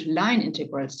compute line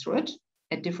integrals through it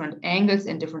at different angles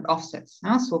and different offsets.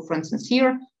 So for instance,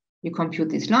 here you compute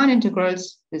these line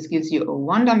integrals. This gives you a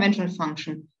one-dimensional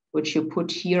function, which you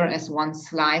put here as one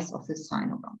slice of this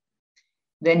sinogram.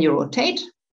 Then you rotate,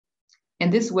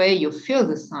 and this way you fill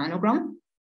the sinogram.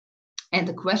 And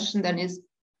the question then is,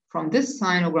 from this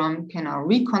sinogram, can I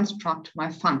reconstruct my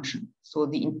function? So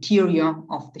the interior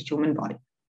of the human body.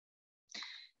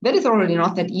 That is already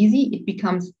not that easy. It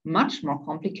becomes much more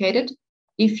complicated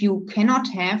if you don't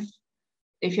have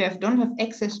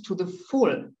access to the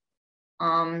full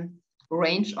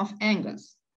range of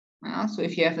angles. So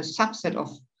if you have a subset of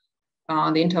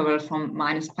the interval from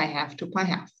 -π½ to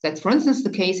π². That's, for instance, the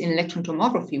case in electron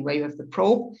tomography, where you have the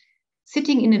probe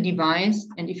sitting in a device,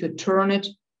 and if you turn it,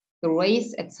 the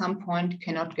rays at some point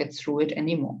cannot get through it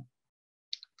anymore.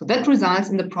 So that results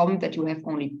in the problem that you have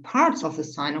only parts of the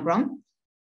sinogram.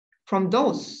 From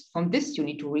this you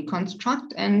need to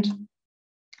reconstruct, and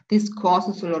this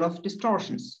causes a lot of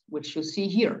distortions, which you see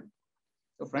here.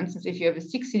 So for instance, if you have a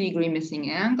 60-degree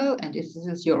missing angle, and if this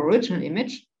is your original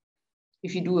image,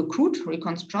 if you do a crude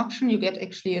reconstruction, you get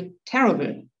actually a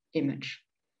terrible image.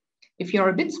 If you're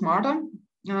a bit smarter,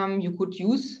 you could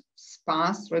use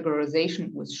sparse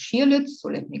regularization with shearlets. So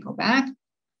let me go back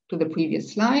to the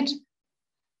previous slide.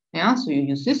 So you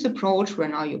use this approach where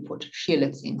now you put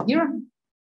shearlets in here.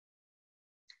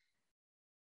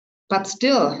 But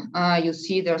still, you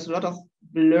see there's a lot of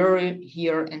blur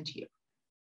here and here.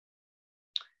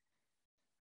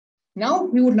 Now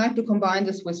we would like to combine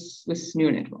this with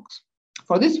neural networks.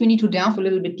 For this, we need to delve a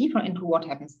little bit deeper into what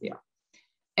happens there.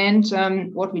 And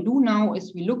what we do now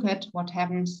is we look at what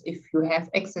happens if you have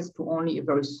access to only a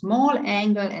very small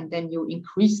angle and then you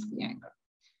increase the angle.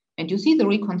 And you see the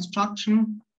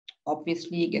reconstruction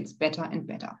obviously gets better and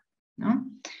better.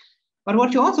 But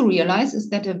what you also realize is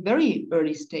that at a very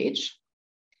early stage,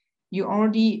 you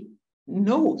already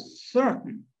know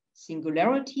certain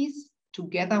singularities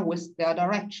together with their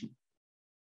direction.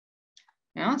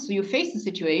 So you face the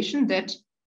situation that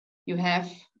you have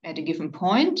at a given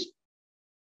point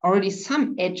already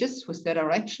some edges with their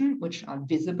direction which are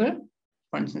visible.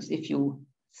 For instance, if you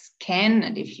scan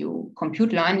and if you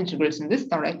compute line integrals in this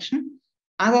direction,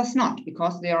 others not,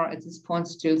 because they are at this point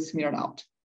still smeared out.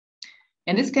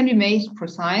 And this can be made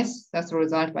precise as a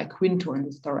result by Quinto in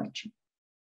this direction.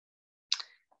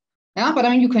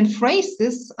 But you can phrase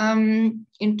this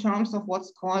in terms of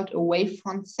what's called a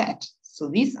wavefront set. So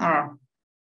these are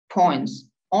points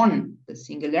on the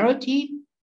singularity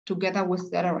together with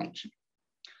their direction.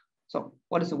 So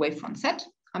what is a wavefront set?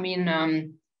 I mean,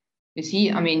 you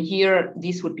see, I mean, here,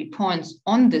 these would be points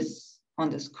on this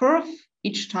curve.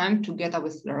 Each time together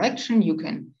with direction, you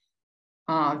can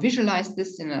visualize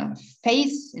this in a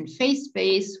phase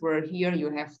space, where here you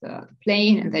have the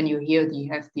plane, and then you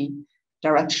have the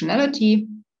directionality.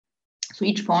 So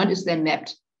each point is then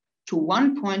mapped to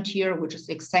one point here, which is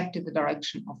exactly the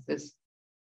direction of this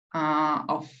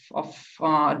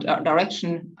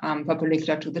direction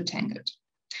perpendicular to the tangent.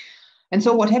 And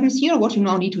so what happens here, what you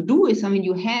now need to do is, I mean,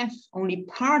 you have only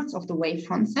parts of the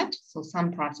wavefront set, so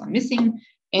some parts are missing,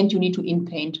 and you need to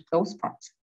inpaint those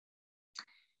parts.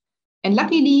 And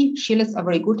luckily, shearlets are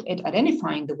very good at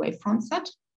identifying the wavefront set,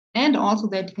 and also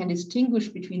that can distinguish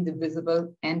between the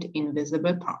visible and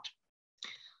invisible part.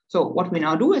 So what we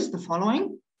now do is the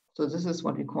following. So this is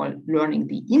what we call learning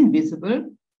the invisible.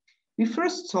 We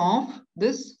first solve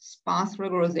this sparse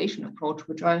regularization approach,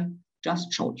 which I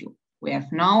just showed you. We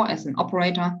have now as an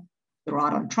operator the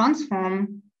radon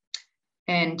transform.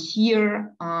 And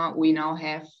here we now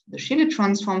have the shielded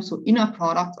transform, so inner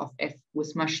product of F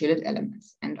with my shielded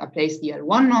elements. And I place the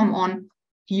L1 norm on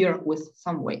here with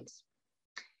some weights.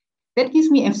 That gives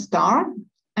me F star.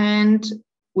 And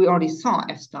we already saw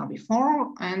F star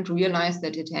before and realized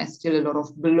that it has still a lot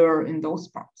of blur in those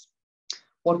parts.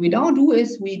 What we now do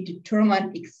is we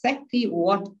determine exactly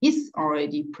what is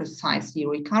already precisely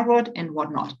recovered and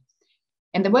what not.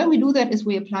 And the way we do that is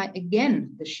we apply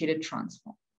again the shielded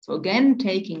transform. So again,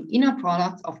 taking inner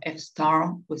products of F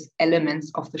star with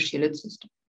elements of the shielded system.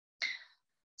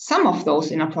 Some of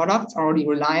those inner products are already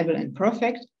reliable and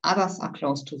perfect, others are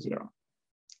close to zero.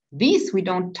 These we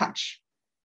don't touch,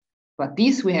 but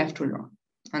these we have to learn.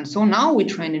 And so now we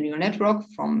train a neural network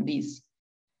from these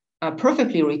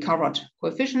perfectly recovered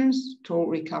coefficients to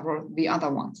recover the other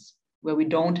ones where we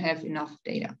don't have enough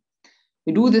data.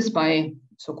 We do this by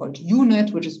so-called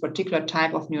UNet, which is a particular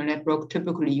type of neural network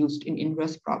typically used in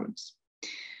inverse problems.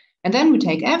 And then we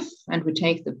take F and we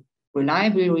take the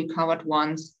reliably recovered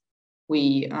ones,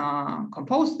 we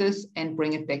compose this and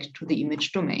bring it back to the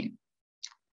image domain.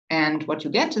 And what you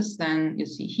get is then, you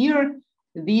see here,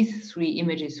 these three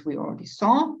images we already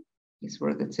saw. These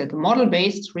were, let's say, the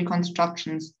model-based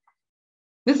reconstructions.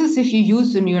 This is if you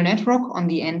use the neural network on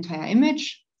the entire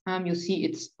image. You see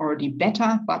it's already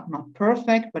better, but not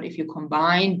perfect. But if you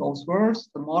combine both worlds,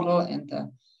 the model and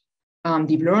the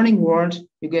deep learning world,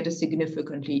 you get a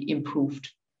significantly improved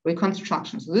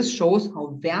reconstruction. So this shows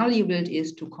how valuable it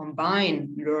is to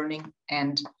combine learning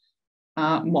and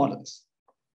models.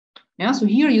 Yeah, so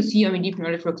here you see, I mean, deep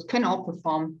neural networks can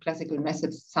outperform classical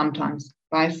methods sometimes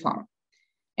by far.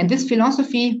 And this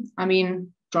philosophy, I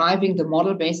mean, driving the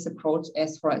model-based approach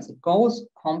as far as it goes,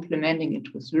 complementing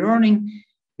it with learning.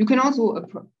 You can also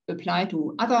apply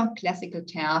to other classical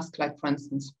tasks, like, for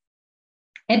instance,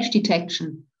 edge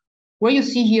detection, where you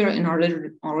see here in our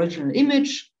original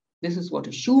image, this is what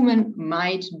a human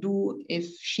might do if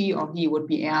she or he would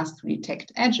be asked to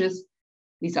detect edges.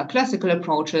 These are classical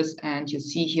approaches, and you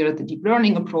see here the deep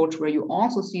learning approach, where you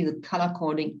also see the color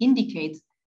coding indicates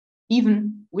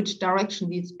even which direction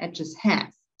these edges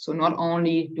have. So not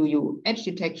only do you edge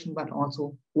detection, but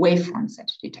also wavefront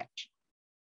set detection.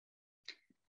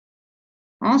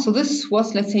 So this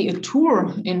was, let's say, a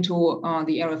tour into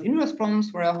the area of inverse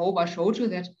problems, where I hope I showed you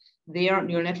that their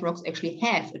neural networks actually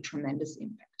have a tremendous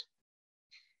impact.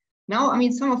 Now, I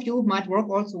mean, some of you might work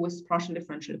also with partial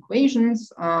differential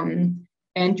equations,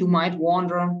 and you might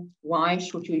wonder, why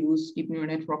should you use deep neural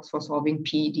networks for solving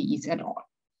PDEs at all?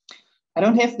 I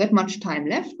don't have that much time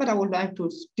left, but I would like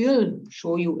to still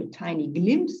show you a tiny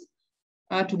glimpse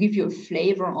to give you a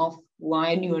flavor of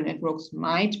why neural networks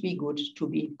might be good to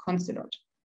be considered.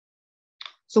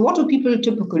 So what do people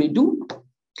typically do?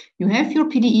 You have your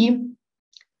PDE,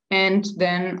 and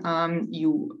then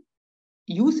you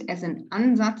use as an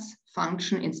ansatz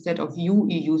function instead of you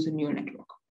use a neural network.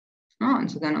 And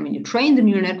so then, I mean, you train the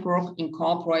neural network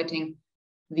incorporating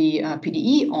the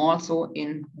PDE also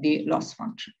in the loss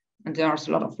function. And there's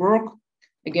a lot of work.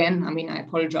 Again, I mean, I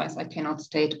apologize, I cannot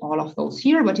state all of those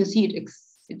here, but you see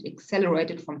it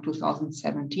accelerated from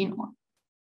 2017 on.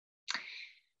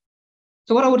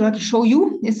 So what I would like to show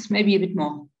you is maybe a bit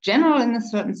more general in a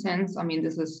certain sense. I mean,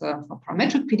 this is for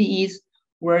parametric PDEs,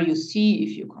 where you see,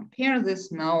 if you compare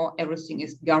this now, everything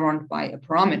is governed by a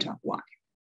parameter y.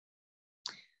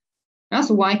 Now,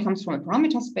 so y comes from a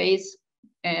parameter space,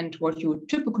 and what you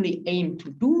typically aim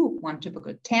to do, one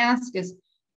typical task is,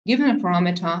 given a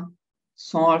parameter,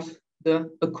 solve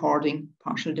the according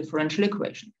partial differential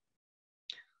equation.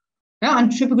 Yeah,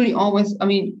 and typically always, I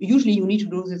mean, usually you need to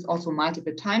do this also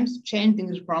multiple times, changing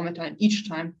the parameter and each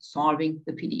time solving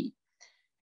the PDE.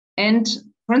 And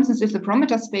for instance, if the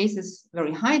parameter space is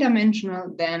very high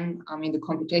dimensional, then, I mean, the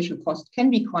computational cost can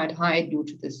be quite high due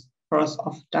to this curse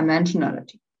of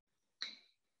dimensionality.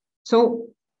 So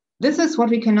this is what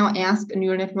we can now ask a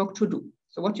neural network to do.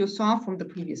 So what you saw from the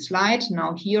previous slide,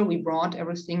 now here we brought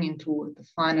everything into the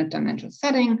finite dimensional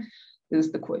setting. This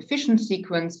is the coefficient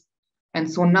sequence. And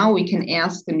so now we can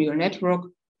ask the neural network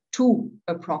to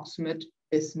approximate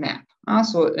this map.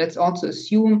 So let's also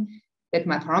assume that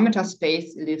my parameter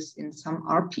space lives in some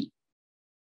RP.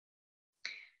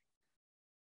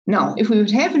 Now, if we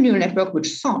would have a neural network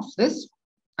which solves this,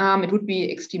 it would be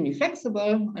extremely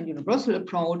flexible and universal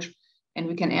approach. And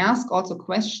we can ask also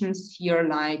questions here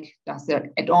like, does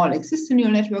there at all exist a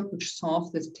neural network which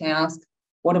solves this task?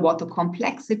 What about the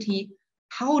complexity?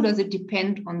 How does it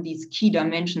depend on these key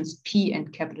dimensions P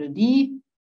and capital D?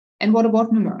 And what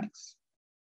about numerics?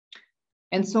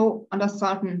 And so under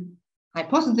certain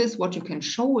hypothesis, what you can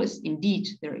show is indeed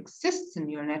there exists a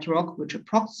neural network which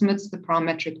approximates the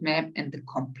parametric map, and the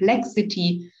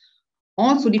complexity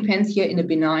also depends here in a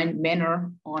benign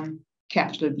manner on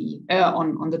capital B,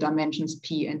 on the dimensions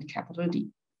P and capital D.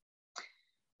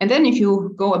 And then if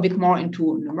you go a bit more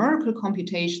into numerical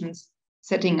computations,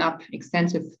 setting up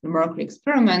extensive numerical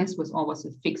experiments with always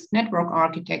a fixed network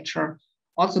architecture,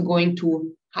 also going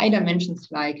to high dimensions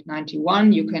like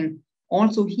 91, you can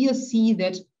also here see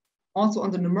that also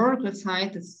on the numerical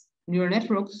side, this neural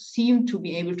networks seem to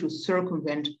be able to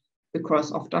circumvent the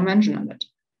curse of dimensionality.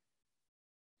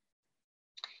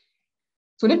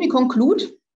 So let me conclude.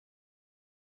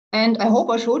 And I hope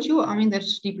I showed you, I mean, that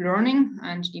deep learning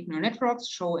and deep neural networks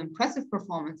show impressive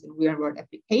performance in real-world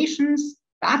applications,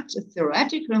 but a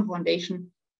theoretical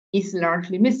foundation is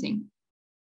largely missing.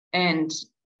 And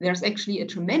there's actually a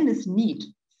tremendous need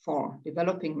for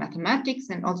developing mathematics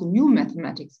and also new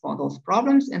mathematics for those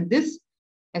problems. And this,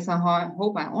 as I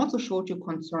hope I also showed you,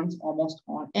 concerns almost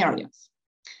all areas.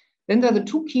 Then there are the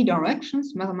two key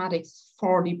directions, mathematics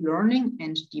for deep learning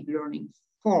and deep learning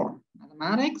for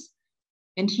mathematics.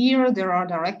 And here there are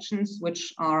directions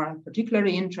which are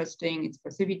particularly interesting: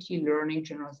 expressivity, learning,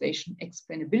 generalization,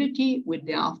 explainability. We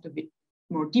delve a bit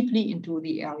more deeply into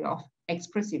the area of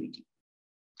expressivity.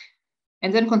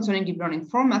 And then concerning deep learning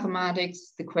for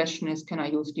mathematics, the question is, can I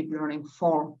use deep learning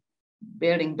for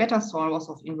building better solvers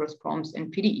of inverse problems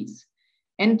and PDEs?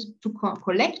 And to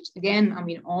collect, again, I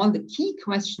mean, all the key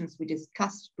questions we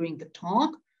discussed during the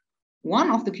talk,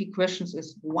 one of the key questions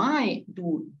is, why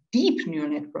do deep neural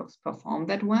networks perform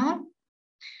that well?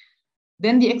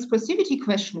 Then the expressivity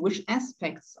question, which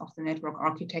aspects of the network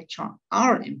architecture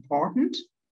are important?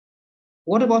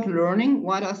 What about learning?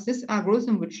 Why does this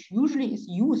algorithm, which usually is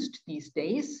used these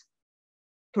days,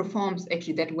 performs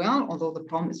actually that well, although the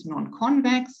problem is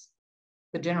non-convex?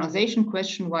 The generalization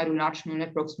question, why do large neural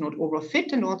networks not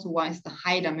overfit? And also, why is the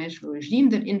high dimensional regime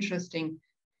that interesting?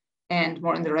 And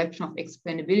more in the direction of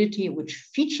explainability, which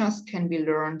features can be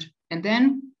learned? And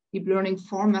then deep learning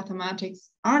for mathematics,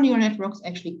 are neural networks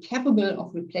actually capable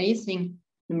of replacing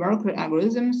numerical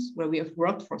algorithms where we have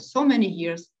worked for so many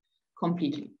years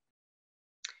completely?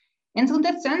 And so in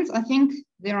that sense, I think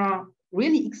there are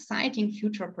really exciting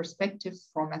future perspectives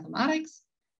for mathematics.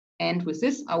 And with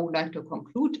this, I would like to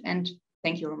conclude, and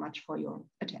thank you very much for your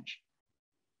attention.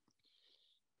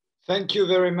 Thank you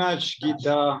very much,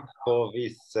 Gitta, for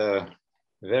this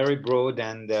very broad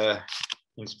and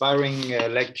inspiring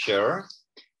lecture.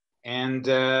 And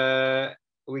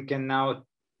we can now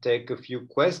take a few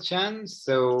questions.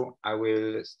 So I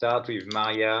will start with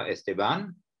Maria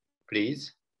Esteban,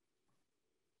 please.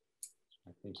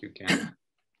 I think you can.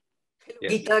 Hello,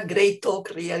 yes. Gitta, great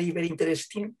talk, really very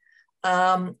interesting.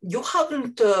 You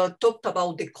haven't talked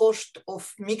about the cost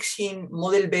of mixing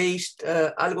model-based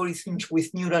algorithms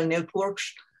with neural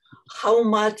networks. How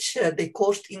much the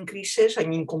cost increases, I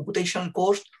mean computational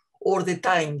cost, or the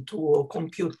time to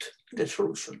compute the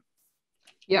solution?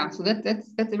 Yeah, so that's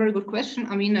a very good question.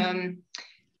 I mean,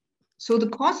 so the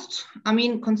cost, I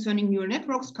mean, concerning neural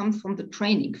networks comes from the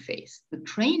training phase. The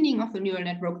training of a neural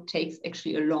network takes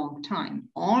actually a long time.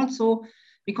 Also,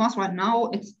 because right now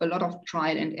it's a lot of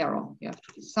trial and error. You have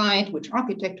to decide which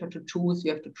architecture to choose.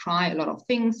 You have to try a lot of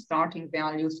things, starting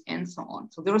values, and so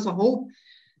on. So there is a hope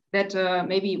that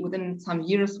maybe within some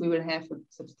years we will have a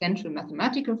substantial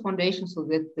mathematical foundation so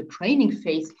that the training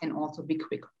phase can also be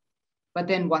quicker. But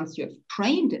then once you have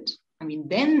trained it, I mean,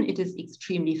 then it is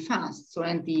extremely fast. So,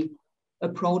 and the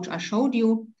approach I showed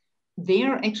you,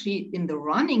 there actually in the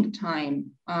running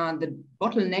time, the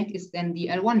bottleneck is then the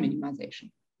L1 minimization.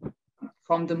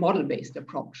 from the model-based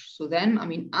approach. So then, I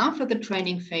mean, after the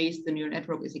training phase, the neural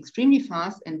network is extremely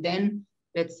fast, and then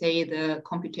let's say the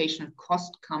computational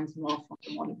cost comes more from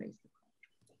the model-based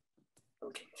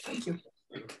approach. Okay, thank you.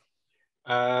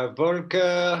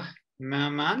 Volker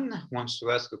Merman wants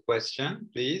to ask a question,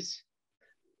 please.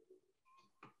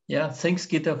 Yeah, thanks,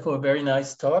 Gitta, for a very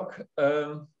nice talk.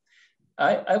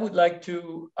 I would like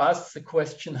to ask the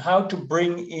question how to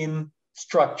bring in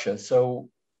structure. So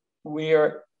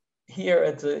we're here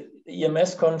at the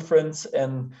EMS conference,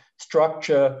 and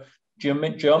structure,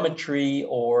 geometry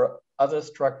or other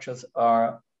structures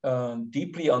are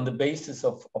deeply on the basis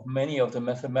of many of the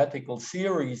mathematical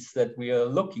theories that we are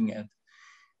looking at.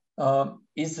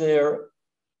 Is there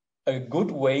a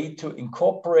good way to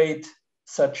incorporate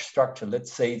such structure,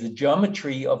 let's say the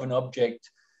geometry of an object,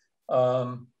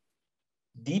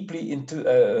 deeply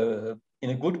into, in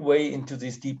a good way, into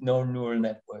these deep neural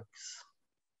networks?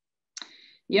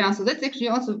 Yeah, so that's actually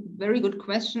also a very good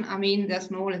question. I mean,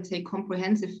 there's no, let's say,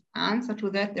 comprehensive answer to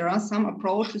that. There are some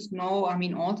approaches now, I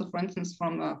mean, also, for instance,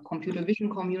 from a computer vision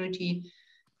community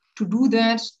to do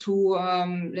that, to,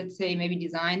 let's say, maybe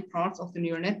design parts of the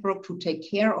neural network to take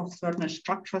care of certain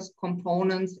structures,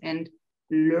 components, and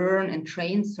learn and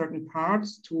train certain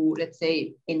parts to, let's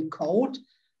say, encode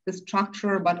the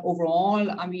structure. But overall,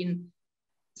 I mean,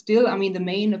 still, I mean, the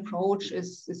main approach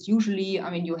is usually,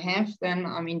 I mean, you have then,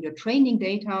 I mean, your training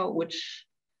data, which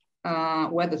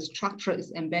where the structure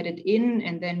is embedded in,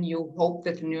 and then you hope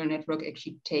that the neural network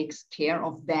actually takes care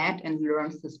of that and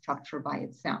learns the structure by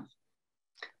itself.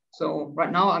 So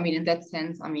right now, I mean, in that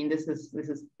sense, I mean, this is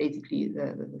basically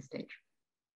the stage.